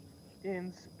Back.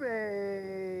 In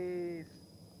space.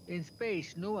 In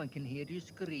space, no one can hear you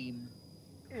scream.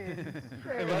 In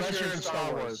Unless you're in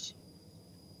Star Wars.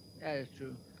 That is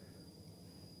true.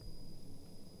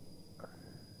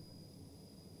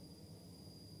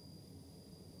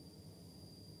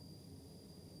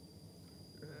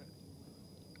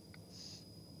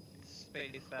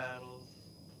 Space battles.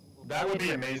 That would be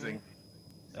amazing.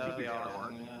 That would be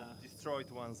awesome. Yeah. Destroyed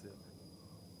once.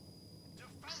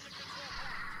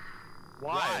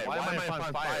 Why? Why am I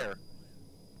on fire?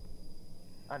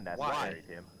 Unnecessary,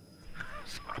 Tim.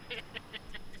 Sorry.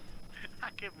 I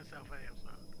gave myself a sorry.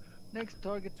 Next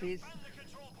target, please.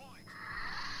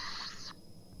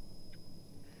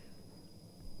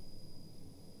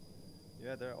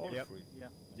 Yeah, they're all Yep. free. Yeah.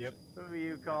 Yep. Who are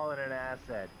you calling an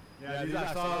asset? Yeah,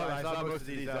 I saw most of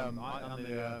these on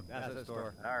the asset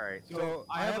store. Alright. So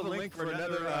I have a link for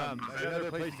another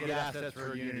place to get assets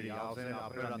for Unity. I'll put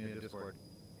it on the Discord.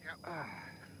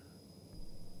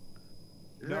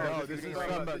 No, this is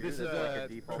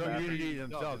from Unity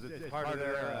themselves. It's part of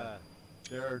their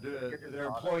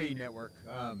employee network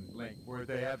link where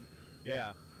they have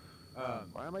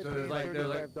Why am I so paying there's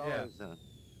like $105 then?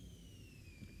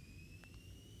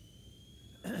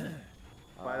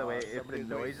 By the way, if the somebody's waiting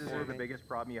noises for are the me. biggest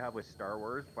problem you have with Star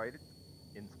Wars fight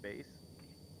in space,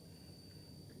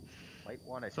 might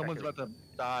want to Someone's check about to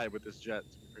die with this jet.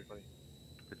 It's pretty funny.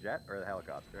 the jet or the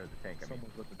helicopter or the tank. I mean,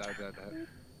 Someone's about to die with that.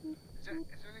 Is there any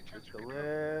chance just a we could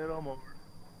little more.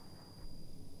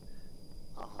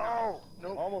 Oh,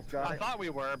 nope. Almost got I it. thought we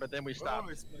were, but then we stopped.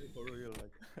 For real,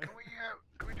 like.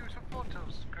 can we do some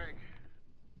photos, Craig?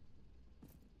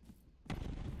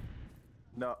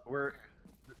 No, we're.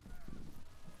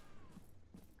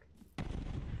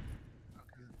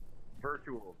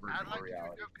 Virtual I'd like to do it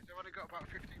reality. now because I've only got about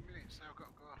 15 minutes, so I've got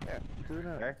to go. Yeah, do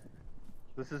that. Okay.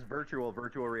 This is virtual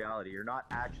reality. You're not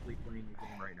actually playing the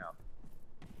game right now.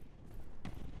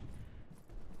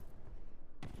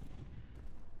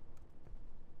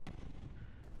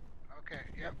 Okay,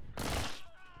 yep.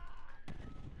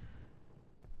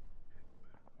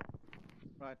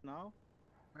 Right now?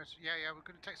 Yeah, we're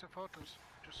going to take some photos.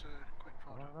 Just a quick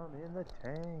photo. I'm in the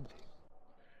tank.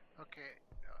 Okay,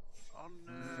 on...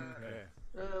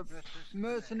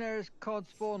 Mercenaries can't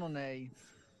spawn on A.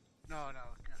 No.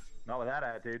 Not with that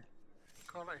attitude.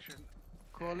 Coalition.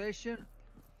 Coalition.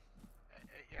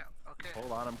 Yeah, okay.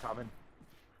 Hold on, I'm coming.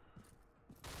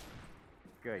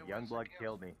 Good, Yeah, Youngblood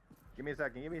killed me. Give me a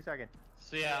second, give me a second.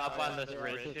 So yeah, up on this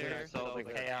ridge here, so the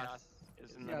chaos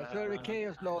is in the Yeah, so the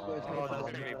chaos logo is Oh, that's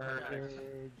made. gonna be perfect.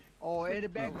 Oh, in the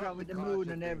background with the moon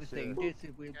and everything. This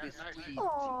will be sweet.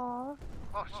 Oh,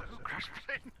 so who crashed the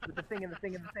plane? With the thing and the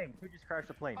thing and the thing. Who just crashed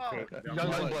the plane? Oh, Okay,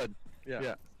 Youngblood.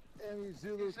 Yeah. Enemy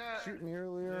Zulu He's, shooting me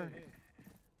earlier.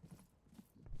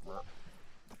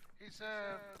 He's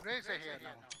Razor here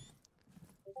now.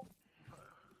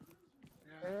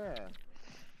 Yeah.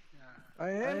 I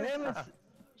am.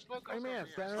 Hey man,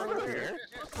 stand Look right over here.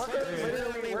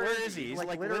 Literally, where is he? He's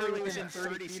like literally within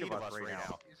 30 feet of us right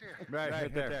now. He's here.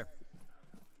 Right there.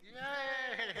 Yay!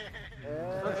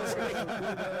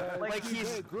 Like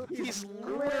he's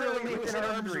literally within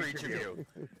arm's reach of you.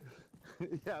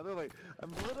 Yeah, literally.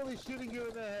 I'm literally shooting you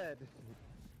in the head.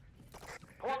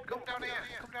 Come down here.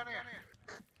 Come down here.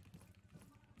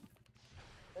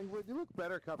 And you look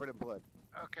better covered in blood.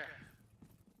 Okay.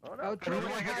 Oh no.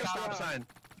 Everyone pick a stop sign.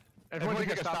 Everyone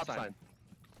pick a stop sign.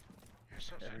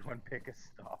 Everyone pick a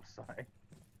stop sign.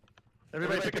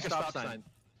 Everybody pick a stop sign.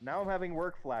 Now I'm having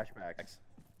work flashbacks.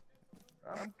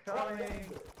 I'm coming.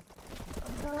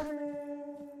 I'm coming.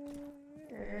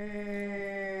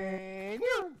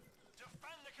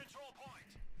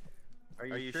 Are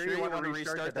you sure you want to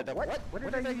restart that? What? What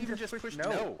did I even just push?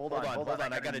 No. Hold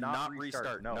on. I gotta not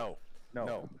restart. No.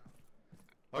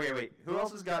 Okay, wait. Who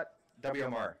else has got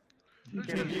WMR?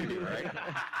 Kim, you do, right?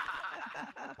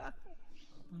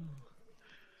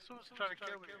 Someone's trying to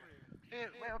kill me. Hey,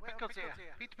 well, Pickles here.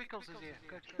 Pete Pickles is here.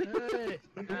 Good.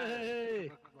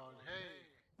 Hey. Come on, hey.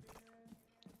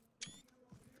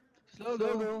 Slow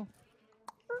go.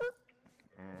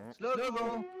 Slow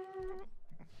go.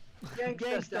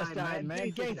 Gangsta style,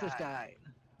 man. Gangsta style.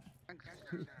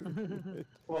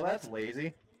 Well, that's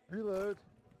lazy. Reload.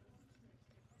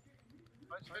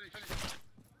 Let's finish.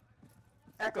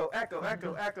 Echo.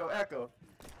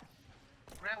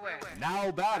 Railway.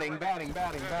 Now batting. John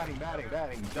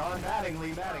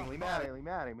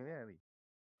Mattingly.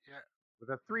 Yeah. With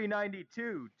a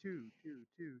 392.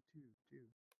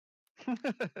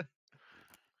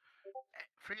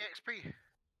 Free XP.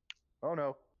 Oh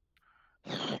no.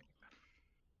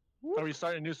 Are we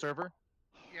starting a new server?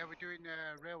 Yeah, we're doing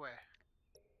railway.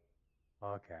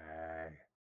 Okay.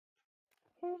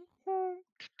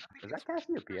 Is that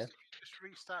Cassiopeia? Just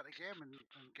restart the game and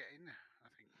get in there, I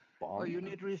think. Oh, you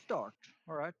need to restart.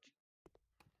 All right.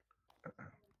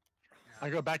 I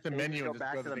go back to Can you menu go and just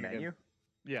back go to the beginning. menu?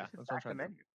 Yeah, Just that's what I'm back to trying to do.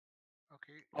 menu.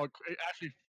 Okay. Oh,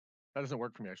 actually, that doesn't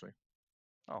work for me actually.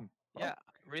 Oh. Yeah,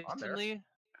 I'm there. recently,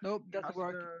 Nope, doesn't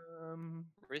work.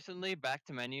 recently back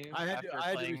to menu. I had after to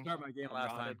playing restart my game a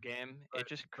last rounded time. game. but- It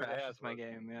just but it has crashes my worked.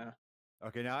 game. Yeah.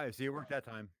 Okay, now see it worked that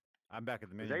time. I'm back at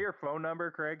the Is menu. that your phone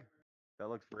number, Craig? That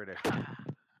looks British. It's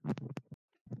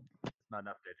not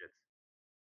enough digits.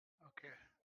 Okay.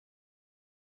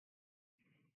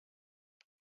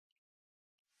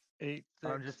 8,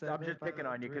 I'm just picking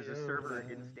on you because the server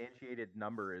instantiated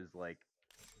number is like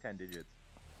 10 digits.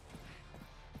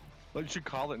 Well, you should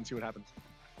call it and see what happens.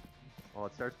 Well,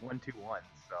 it starts 121,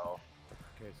 so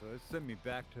Okay, so let's send me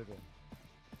back to the.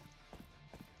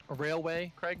 A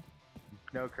railway, Craig?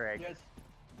 no, Craig. Yes.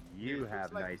 You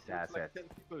have nice Like assets. 10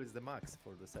 people is the max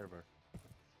for the server.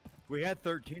 We had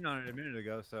 13 on it a minute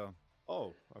ago, so.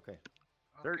 Oh, okay.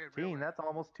 13. Railway. That's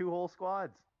almost 2 whole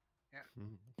squads. Yeah.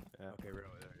 Okay, really,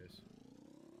 there it is.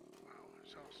 Wow,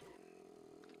 it's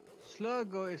awesome.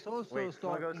 Sluggo is also Wait, Sluggo's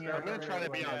starting. I'm starting gonna try to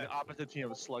be on Yeah. the opposite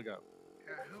team of Sluggo.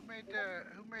 Who made the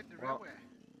Well, railway?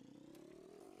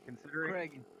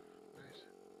 Considering Nice.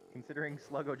 considering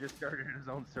Sluggo just started his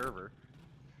own server,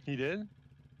 He did?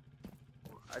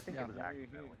 I think Yeah. it was He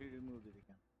accidental. removed it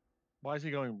again. Why is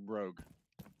he going rogue?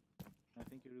 I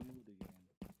think he removed it again.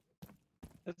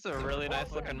 It's a really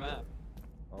nice looking map.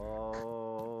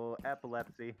 Oh,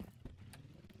 epilepsy.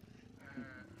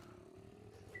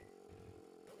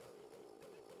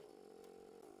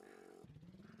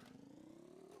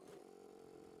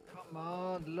 Come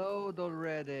on, load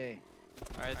already.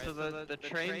 Alright, so the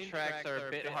train tracks are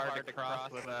a bit hard to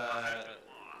cross with a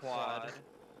quad.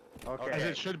 Okay. As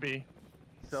it should be.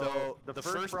 So the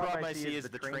first problem I see is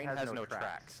the train has no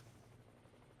tracks.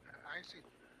 I see.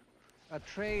 A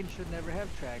train should never have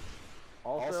tracks.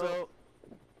 Also,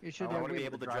 You should I have want to be wheels.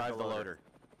 able to drive the loader.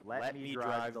 Let me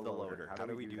drive the loader. How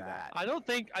do we do that? I don't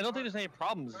think there's any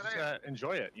problems. Just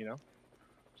enjoy it, you know.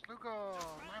 Sluggo,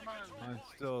 my man. I'm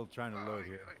still trying to load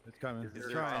here. It's coming. Is It's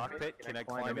there a trying. cockpit? Can I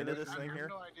climb into this I thing have here?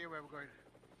 no idea where we're going.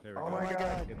 There we Oh go. my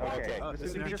god. Okay. Oh, This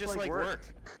it's would be in just like work.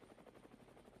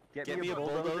 Get me a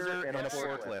bulldozer and a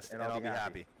forklift, and I'll be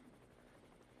happy.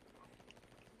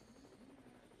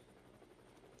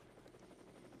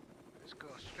 Let's go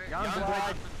straight.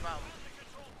 Youngblood.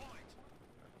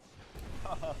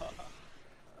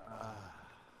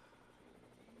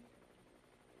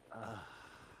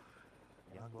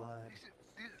 Youngblood.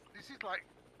 This is like.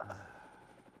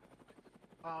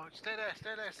 Oh, stay there,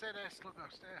 stay there, stay there, Sluggo,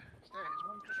 stay. There's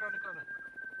one just round the corner.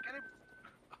 Get him!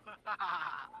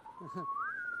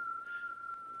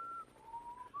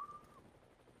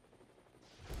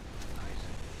 Nice.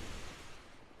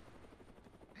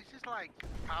 This is like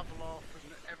Pavlov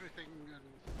and everything and...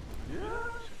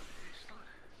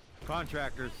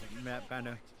 Contractors, Matt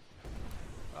Panda.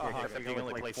 Oh, I think you can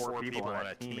only play 4 people on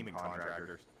a team in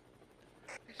contractors.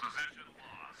 This is...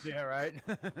 Yeah, right?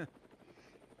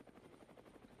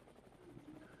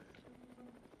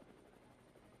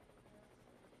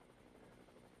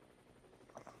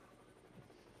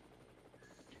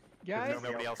 Guys,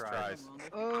 Nobody else tries.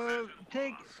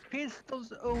 take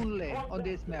pistols only on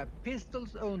this map.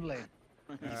 Pistols only.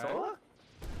 Pistola?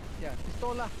 Yeah,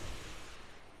 pistola.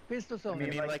 Pistols only.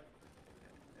 You mean like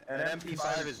an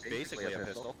MP5 is basically a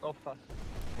pistol? Oh fuck.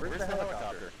 Where's the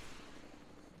helicopter?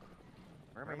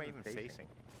 Where am I even facing?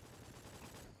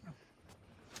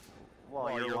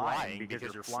 Well, you're lying because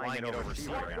you're flying it overseas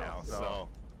right now, so...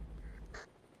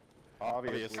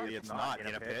 Obviously it's not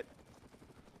in a pit.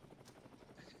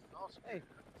 Hey.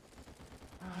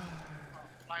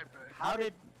 How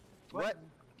did... What?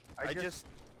 I just...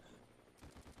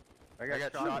 I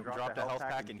got shot, dropped a health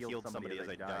pack, and healed somebody as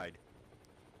I died.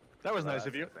 That was nice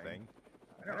of you. Thing.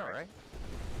 I know, right?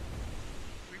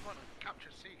 We want to capture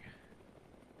C.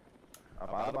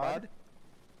 Abad?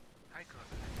 Hi, God.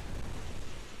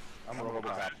 I'm a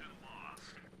Robocop.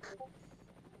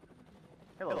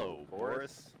 Hello,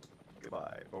 Boris.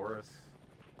 Goodbye, Boris.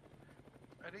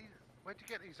 Are these, where'd you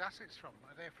get these assets from?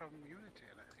 Are they from Unity,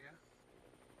 yeah?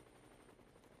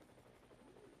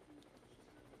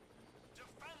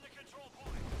 Defend the control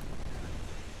point.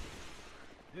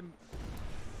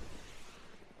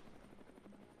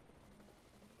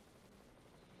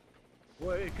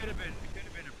 Well, it could have been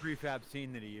a prefab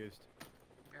scene that he used.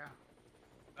 Yeah.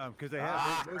 Because they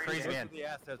have crazy man. most of the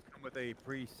assets come with a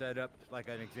pre-set up, like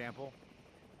an example.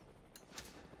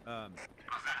 Right.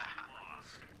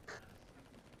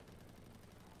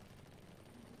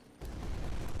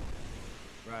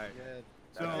 Yeah.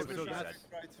 So that's right.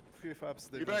 Prefabs.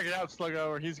 You better get out, Sluggo,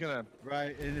 or he's gonna.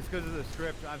 Right, and it's because of the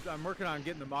script. I'm working on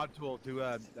getting the mod tool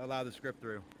to allow the script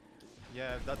through.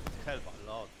 Yeah, that helps a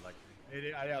lot. Like.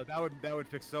 I know that would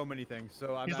fix so many things.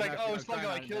 So He's like, oh, Sluggo,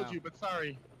 I killed you, but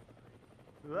sorry.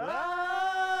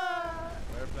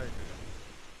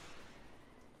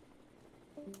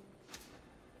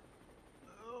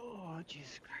 Oh,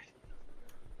 Jesus Christ.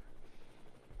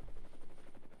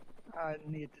 I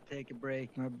need to take a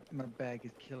break. My back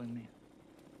is killing me.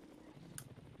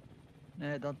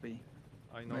 Nah, don't be.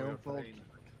 I know My your own fault.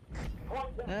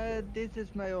 pain. This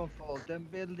is my own fault. I'm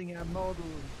building a model.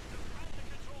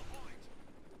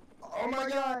 Oh my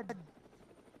god!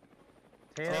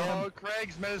 Oh,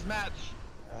 Craig's met his match.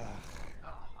 Defend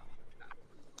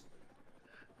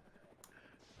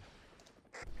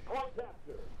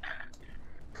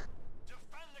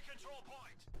the control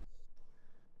point.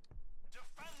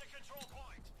 Defend the control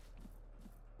point.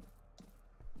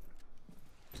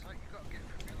 It's like you've got to get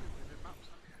familiar with the maps,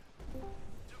 haven't you?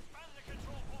 Defend the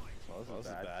control point. Well, this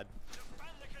is bad.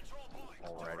 Defend the control point.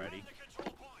 Already. Defend the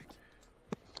control point.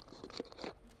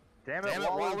 Damn it,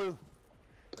 Walu!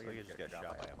 Look at you just get shot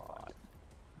by a bot.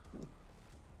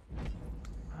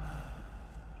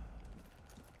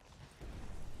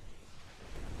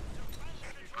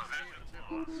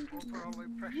 Overall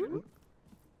impression,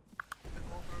 the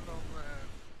overall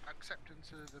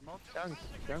acceptance of the mods.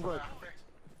 Youngblood.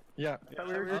 Yeah. I thought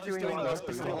we were just doing one of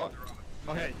those.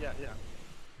 Okay, yeah.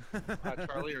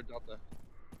 Charlie or Delta?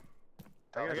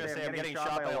 I gotta say, I'm getting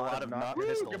shot by a lot of not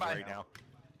pistols right now.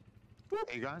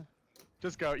 Are you gone?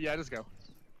 Just go. Yeah, just go.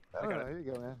 Oh, there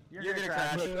you go, man. You're gonna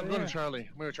crash. I'm going to Charlie.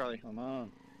 I'm going to Charlie. Come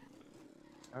on.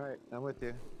 All right, I'm with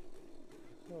you.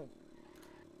 Yeah.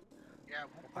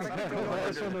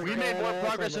 We made more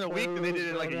progress in a week than they did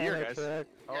in like a year, guys.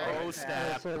 Oh,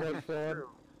 snap. So much fun.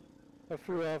 I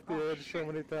flew off the edge so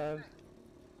many times.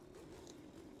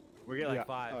 We get like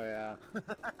 5. Oh yeah.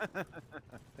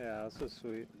 Yeah, that's so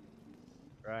sweet.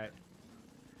 Right.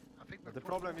 I think But the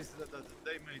problem is that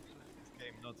they made this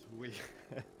game, not we.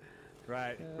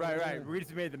 Right. We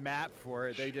just made the map for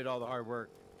it. They did all the hard work.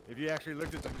 If you actually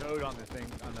looked at the code on the thing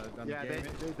on the Yeah, game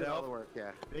they did all the work.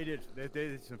 Yeah. They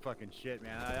did some fucking shit,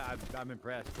 man. I'm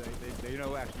impressed. They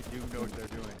know actually know what they're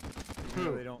doing. You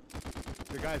know, they don't.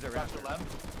 The guys at Dr. Raptor. Lem?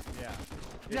 Yeah.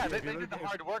 Yeah, they did the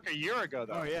hard work a year ago,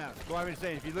 though. Oh yeah. Well, I'm just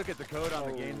saying, if you look at the code on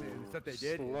the game, the stuff they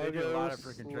did a lot of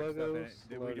freaking trick stuff in it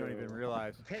that we don't even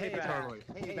realize. Payback,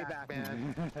 payback,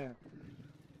 man.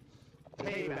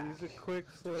 Payback. He's a quick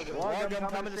slugger. Welcome,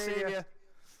 coming to save you.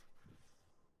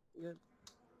 Yeah.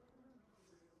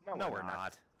 No, we're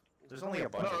not. There's only a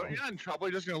bunch No, of them. you're not in trouble.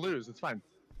 You're just gonna lose. It's fine.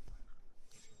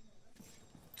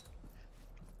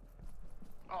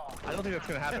 Oh, I don't think that's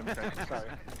gonna happen. Craig.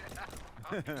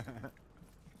 Sorry.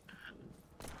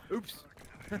 Oops.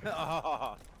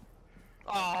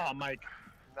 Oh, Mike.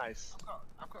 Nice.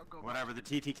 I've got to go. Whatever, the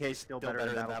TTK's still better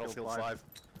than Battlefield 5.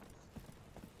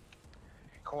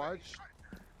 Clutch.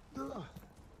 Do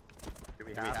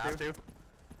we have to?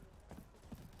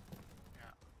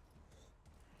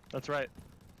 That's right.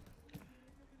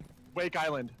 Wake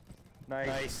Island.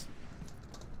 Nice.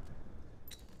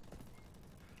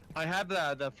 I have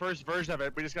the first version of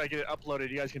it. We just gotta get it uploaded.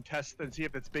 You guys can test and see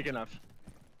if it's big enough,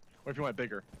 or if you want it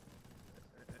bigger.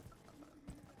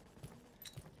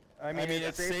 I mean,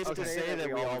 it's safe to say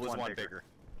that we always want bigger.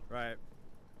 Right.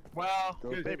 Well,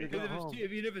 Because maybe.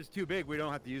 even if it's too big, we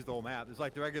don't have to use the whole map. It's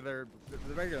like the regular map.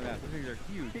 Those things are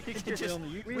huge. We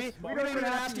don't even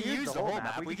have to use the whole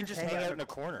map. We can just hang out in a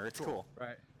corner. It's cool.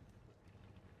 Right.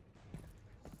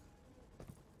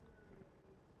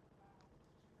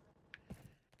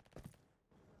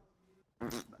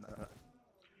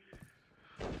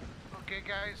 Okay,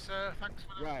 guys. Thanks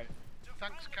for the. Right.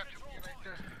 Thanks. Catch up with you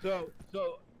later.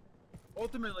 So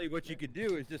ultimately, what you could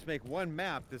do is just make one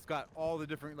map that's got all the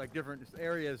different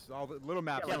areas, all the little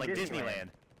maps. Yeah, like Disneyland.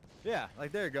 Yeah,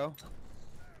 like there you go.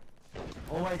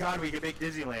 Oh my God, we could make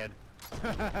Disneyland.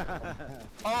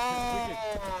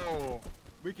 Oh!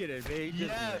 We could invade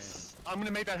Yes! I'm gonna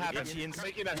make that happen. Itchy and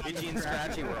Making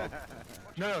Scratchy World.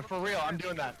 No, for real, I'm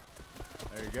doing that.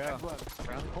 There you go.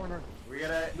 Around the corner. You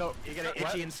gotta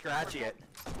itchy and scratchy it.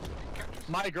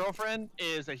 My girlfriend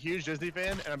is a huge Disney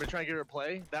fan, and I've been trying to get her to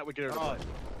play. That would get her to play.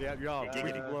 Yeah, y'all.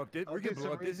 We can blow up, I'll we can do blow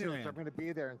some up research. Disneyland. I'm going to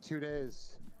be there in 2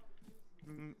 days.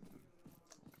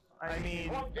 I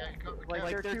mean, Yeah,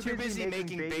 like they're too busy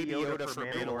making Baby Yoda for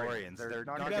Mandalorians. They're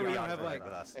not Yeah, gonna we be don't on have, with like-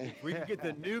 us. We can get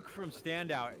the nuke from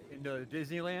Standout into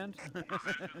Disneyland.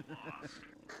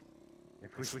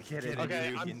 If we get it,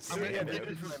 Okay, you I'm can gonna We get can the get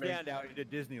it from Disneyland. Standout into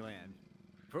Disneyland.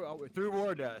 Through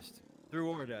War Dust. Through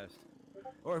War Dust.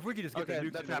 Or if we could just get Okay, the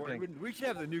nukes that's into War, happening. we should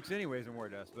have the nukes anyways in War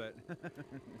Dust, but...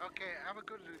 Okay, have a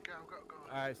good week. I've got to go.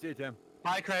 Alright, see you, Tim.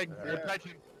 Bye, Craig. Yeah. Bye,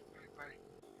 Tim. Bye.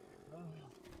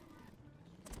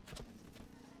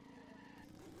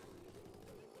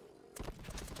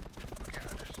 Okay,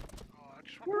 I just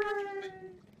want to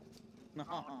No.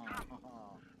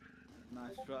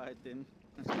 Nice try, Tim.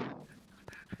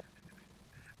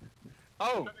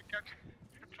 Oh! I'm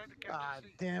trying to catch Ah, a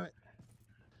seat. damn it.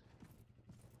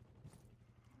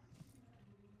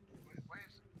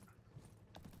 Where's...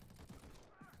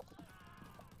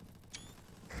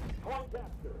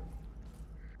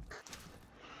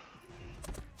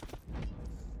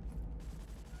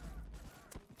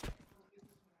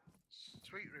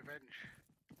 Sweet revenge.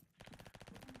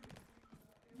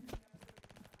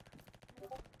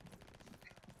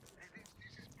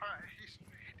 This is part of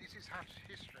history. This is half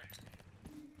history.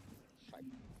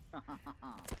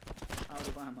 Out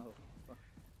of ammo.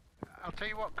 I'll tell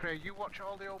you what, Craig, you watch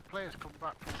all the old players come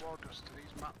back from War Dust to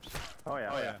these maps. Oh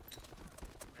yeah. Oh, yeah.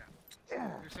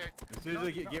 You say, As soon as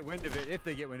they get wind of it, if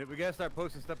they get wind of it, we gotta start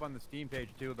posting stuff on the Steam page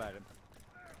too about it.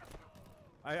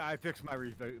 I fixed my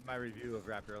review of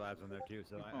Raptor Labs on there too,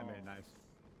 so I made it nice.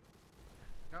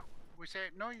 no, we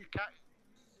say, no, you can't.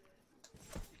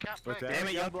 You can't play. What's that? Damn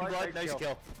it, Youngblood, nice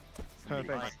kill. Oh,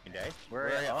 thanks. Where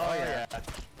are you? Oh yeah.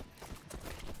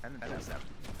 10 and 7.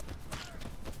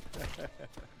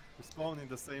 We spawn in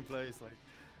the same place, like.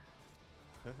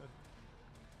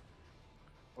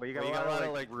 Well, you got a lot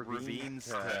of like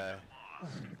ravines.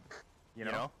 You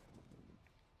know.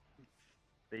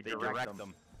 They direct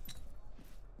them.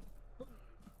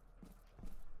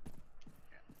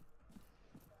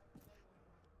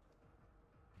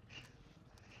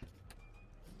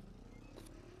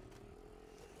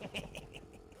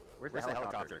 Where's the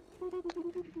helicopter?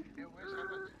 Yeah, where's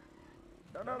Alex?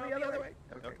 No, the other way.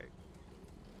 Okay.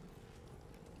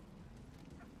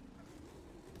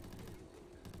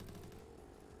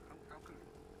 I'm good.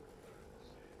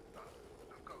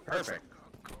 I've got Perfect.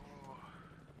 I've got to go.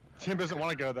 Tim doesn't want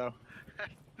to go, though.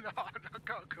 No, I've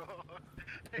got to go.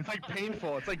 It's like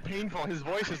painful. It's like painful. His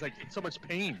voice is like so much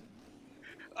pain.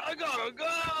 I gotta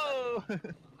go!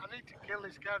 I need to kill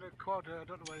this guy in the quad. I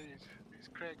don't know where he is. It's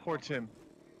Craig. Poor Tim.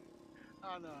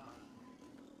 Oh no.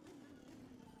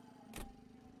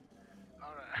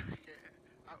 Alright, okay.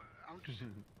 I'm just.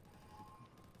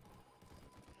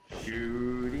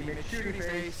 Shooty McShooty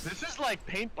face. This is like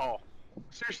paintball.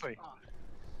 Seriously. Oh,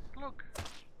 look.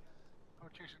 Oh,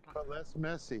 Jesus. But less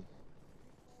messy.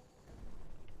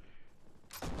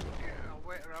 Yeah, I'll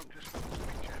wait around just for this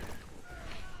picture.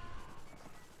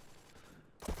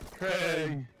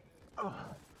 Craig. Oh.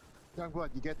 Youngblood,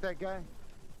 you get that guy?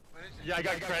 Where is it? Yeah, I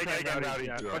got Craig and Rowdy.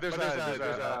 Yeah. But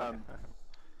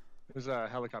there's a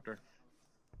helicopter.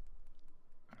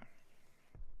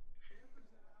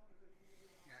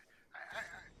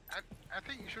 I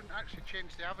think you shouldn't actually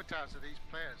change the avatars of these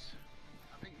players.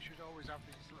 I think you should always have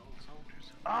these little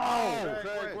soldiers. Oh!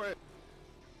 Craig.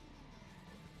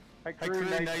 Hi,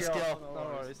 crew, nice kill.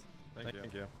 No worries.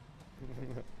 Thank you.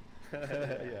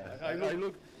 Yeah, I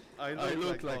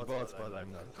look like bots, but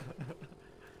I'm not.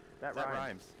 That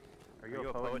rhymes. Are you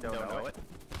a poet? Don't know it.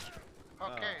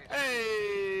 Okay.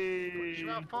 Hey! Should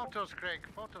we have photos, Craig?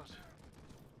 Photos.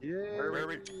 Yeah.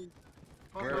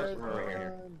 Photos. Where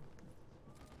here?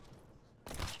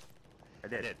 I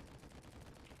did.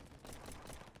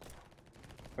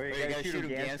 Where you guys shoot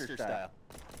gangster style?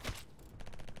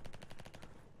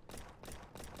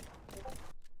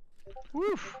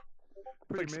 Woof!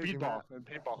 Like Pretty amazing speedball map. and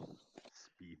paintball.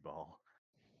 Speedball.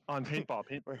 On paintball.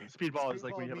 Speedball is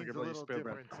like when you have like a really little speed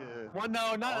breath. different. Well,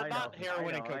 no, I not know,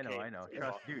 heroin and cocaine. I know.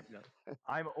 Trust, dude.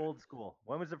 I'm old school.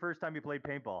 When was the first time you played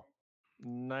paintball?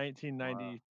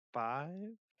 1995.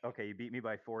 Okay, you beat me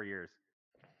by 4 years.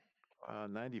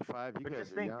 95. You But guys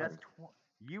just are think, young. that's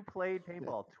you played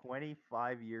paintball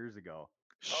 25 years ago.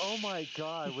 Oh my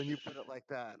God! When you put it like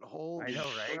that, holy. I know,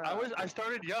 right? crap. I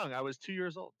started young. I was 2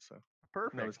 years old. So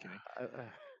Perfect. no, I was kidding.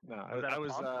 No, Was that I a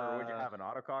was. pump, or would you have an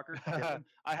autococker?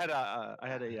 I had a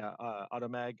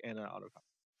automag and an autocock.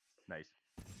 Nice.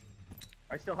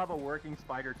 I still have a working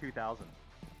Spider 2000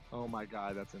 Oh my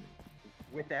God, that's an.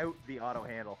 without the auto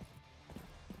handle.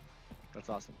 That's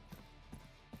awesome.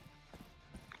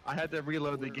 I had to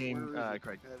reload the game, where is it?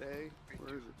 Craig. At A?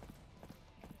 Where is it?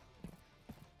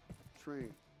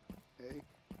 Train. A?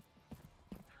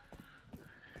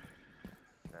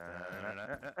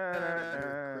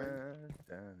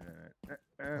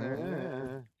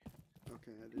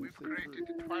 Okay, I didn't We've see created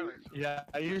the Twilight Zone. Yeah,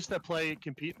 I used to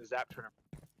compete in the Zap tournament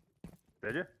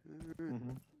Did you?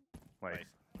 Alright.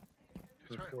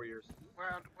 Nice. for 4 years. Well,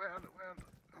 I'm just going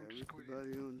in.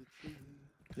 Everybody on the train.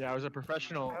 Yeah, I was a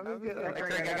professional.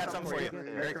 Craig, I got something for you.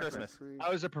 Merry Christmas. I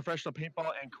was a professional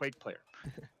paintball and Quake player.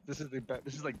 This is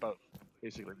like both,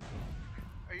 basically.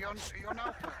 Are you on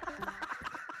Alpha?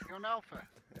 You're on Alpha?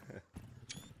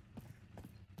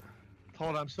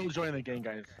 Hold on, I'm still joining the game,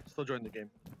 guys. Still joining the game.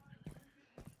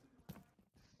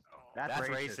 That's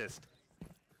racist.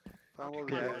 Follow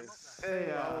Okay, the,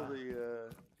 Hey, follow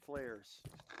the flares.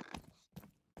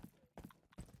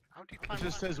 How do you It climb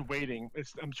just up? says waiting.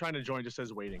 I'm trying to join. It just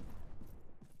says waiting.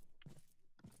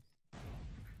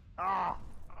 Ah!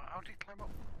 How do you climb up?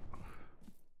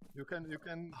 You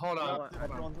can. Hold on. grab the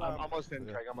front I'm lamp. almost in,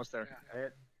 Yeah. Craig. Almost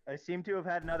there. I seem to have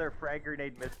had another frag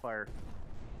grenade misfire.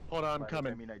 Hold on, I'm By which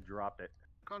coming. I mean, I dropped it.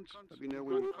 Let me know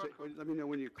when you let me know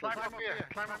when you click. Climb up here.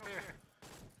 Climb up here.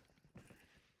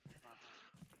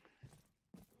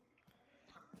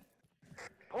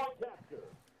 Point capture.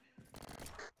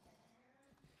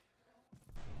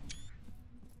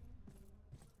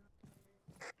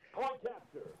 Point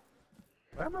capture.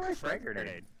 What happened to my frag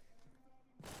grenade?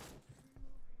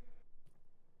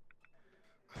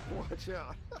 Watch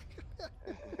out.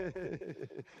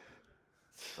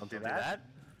 Don't do that.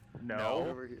 No.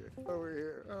 Over here. Over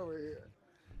here. Over here.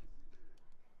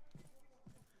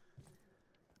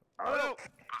 Oh no!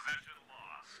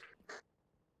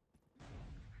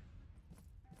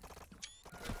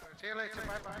 See you later.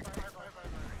 Bye bye. Bye bye. Bye bye.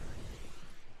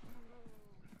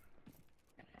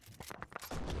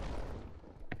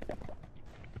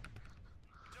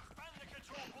 Defend the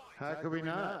control point. How could we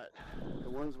not? The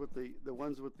ones with the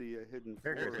hidden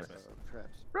Merry floor, Christmas.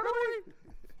 traps. Run away!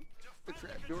 The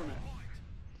trap doormat.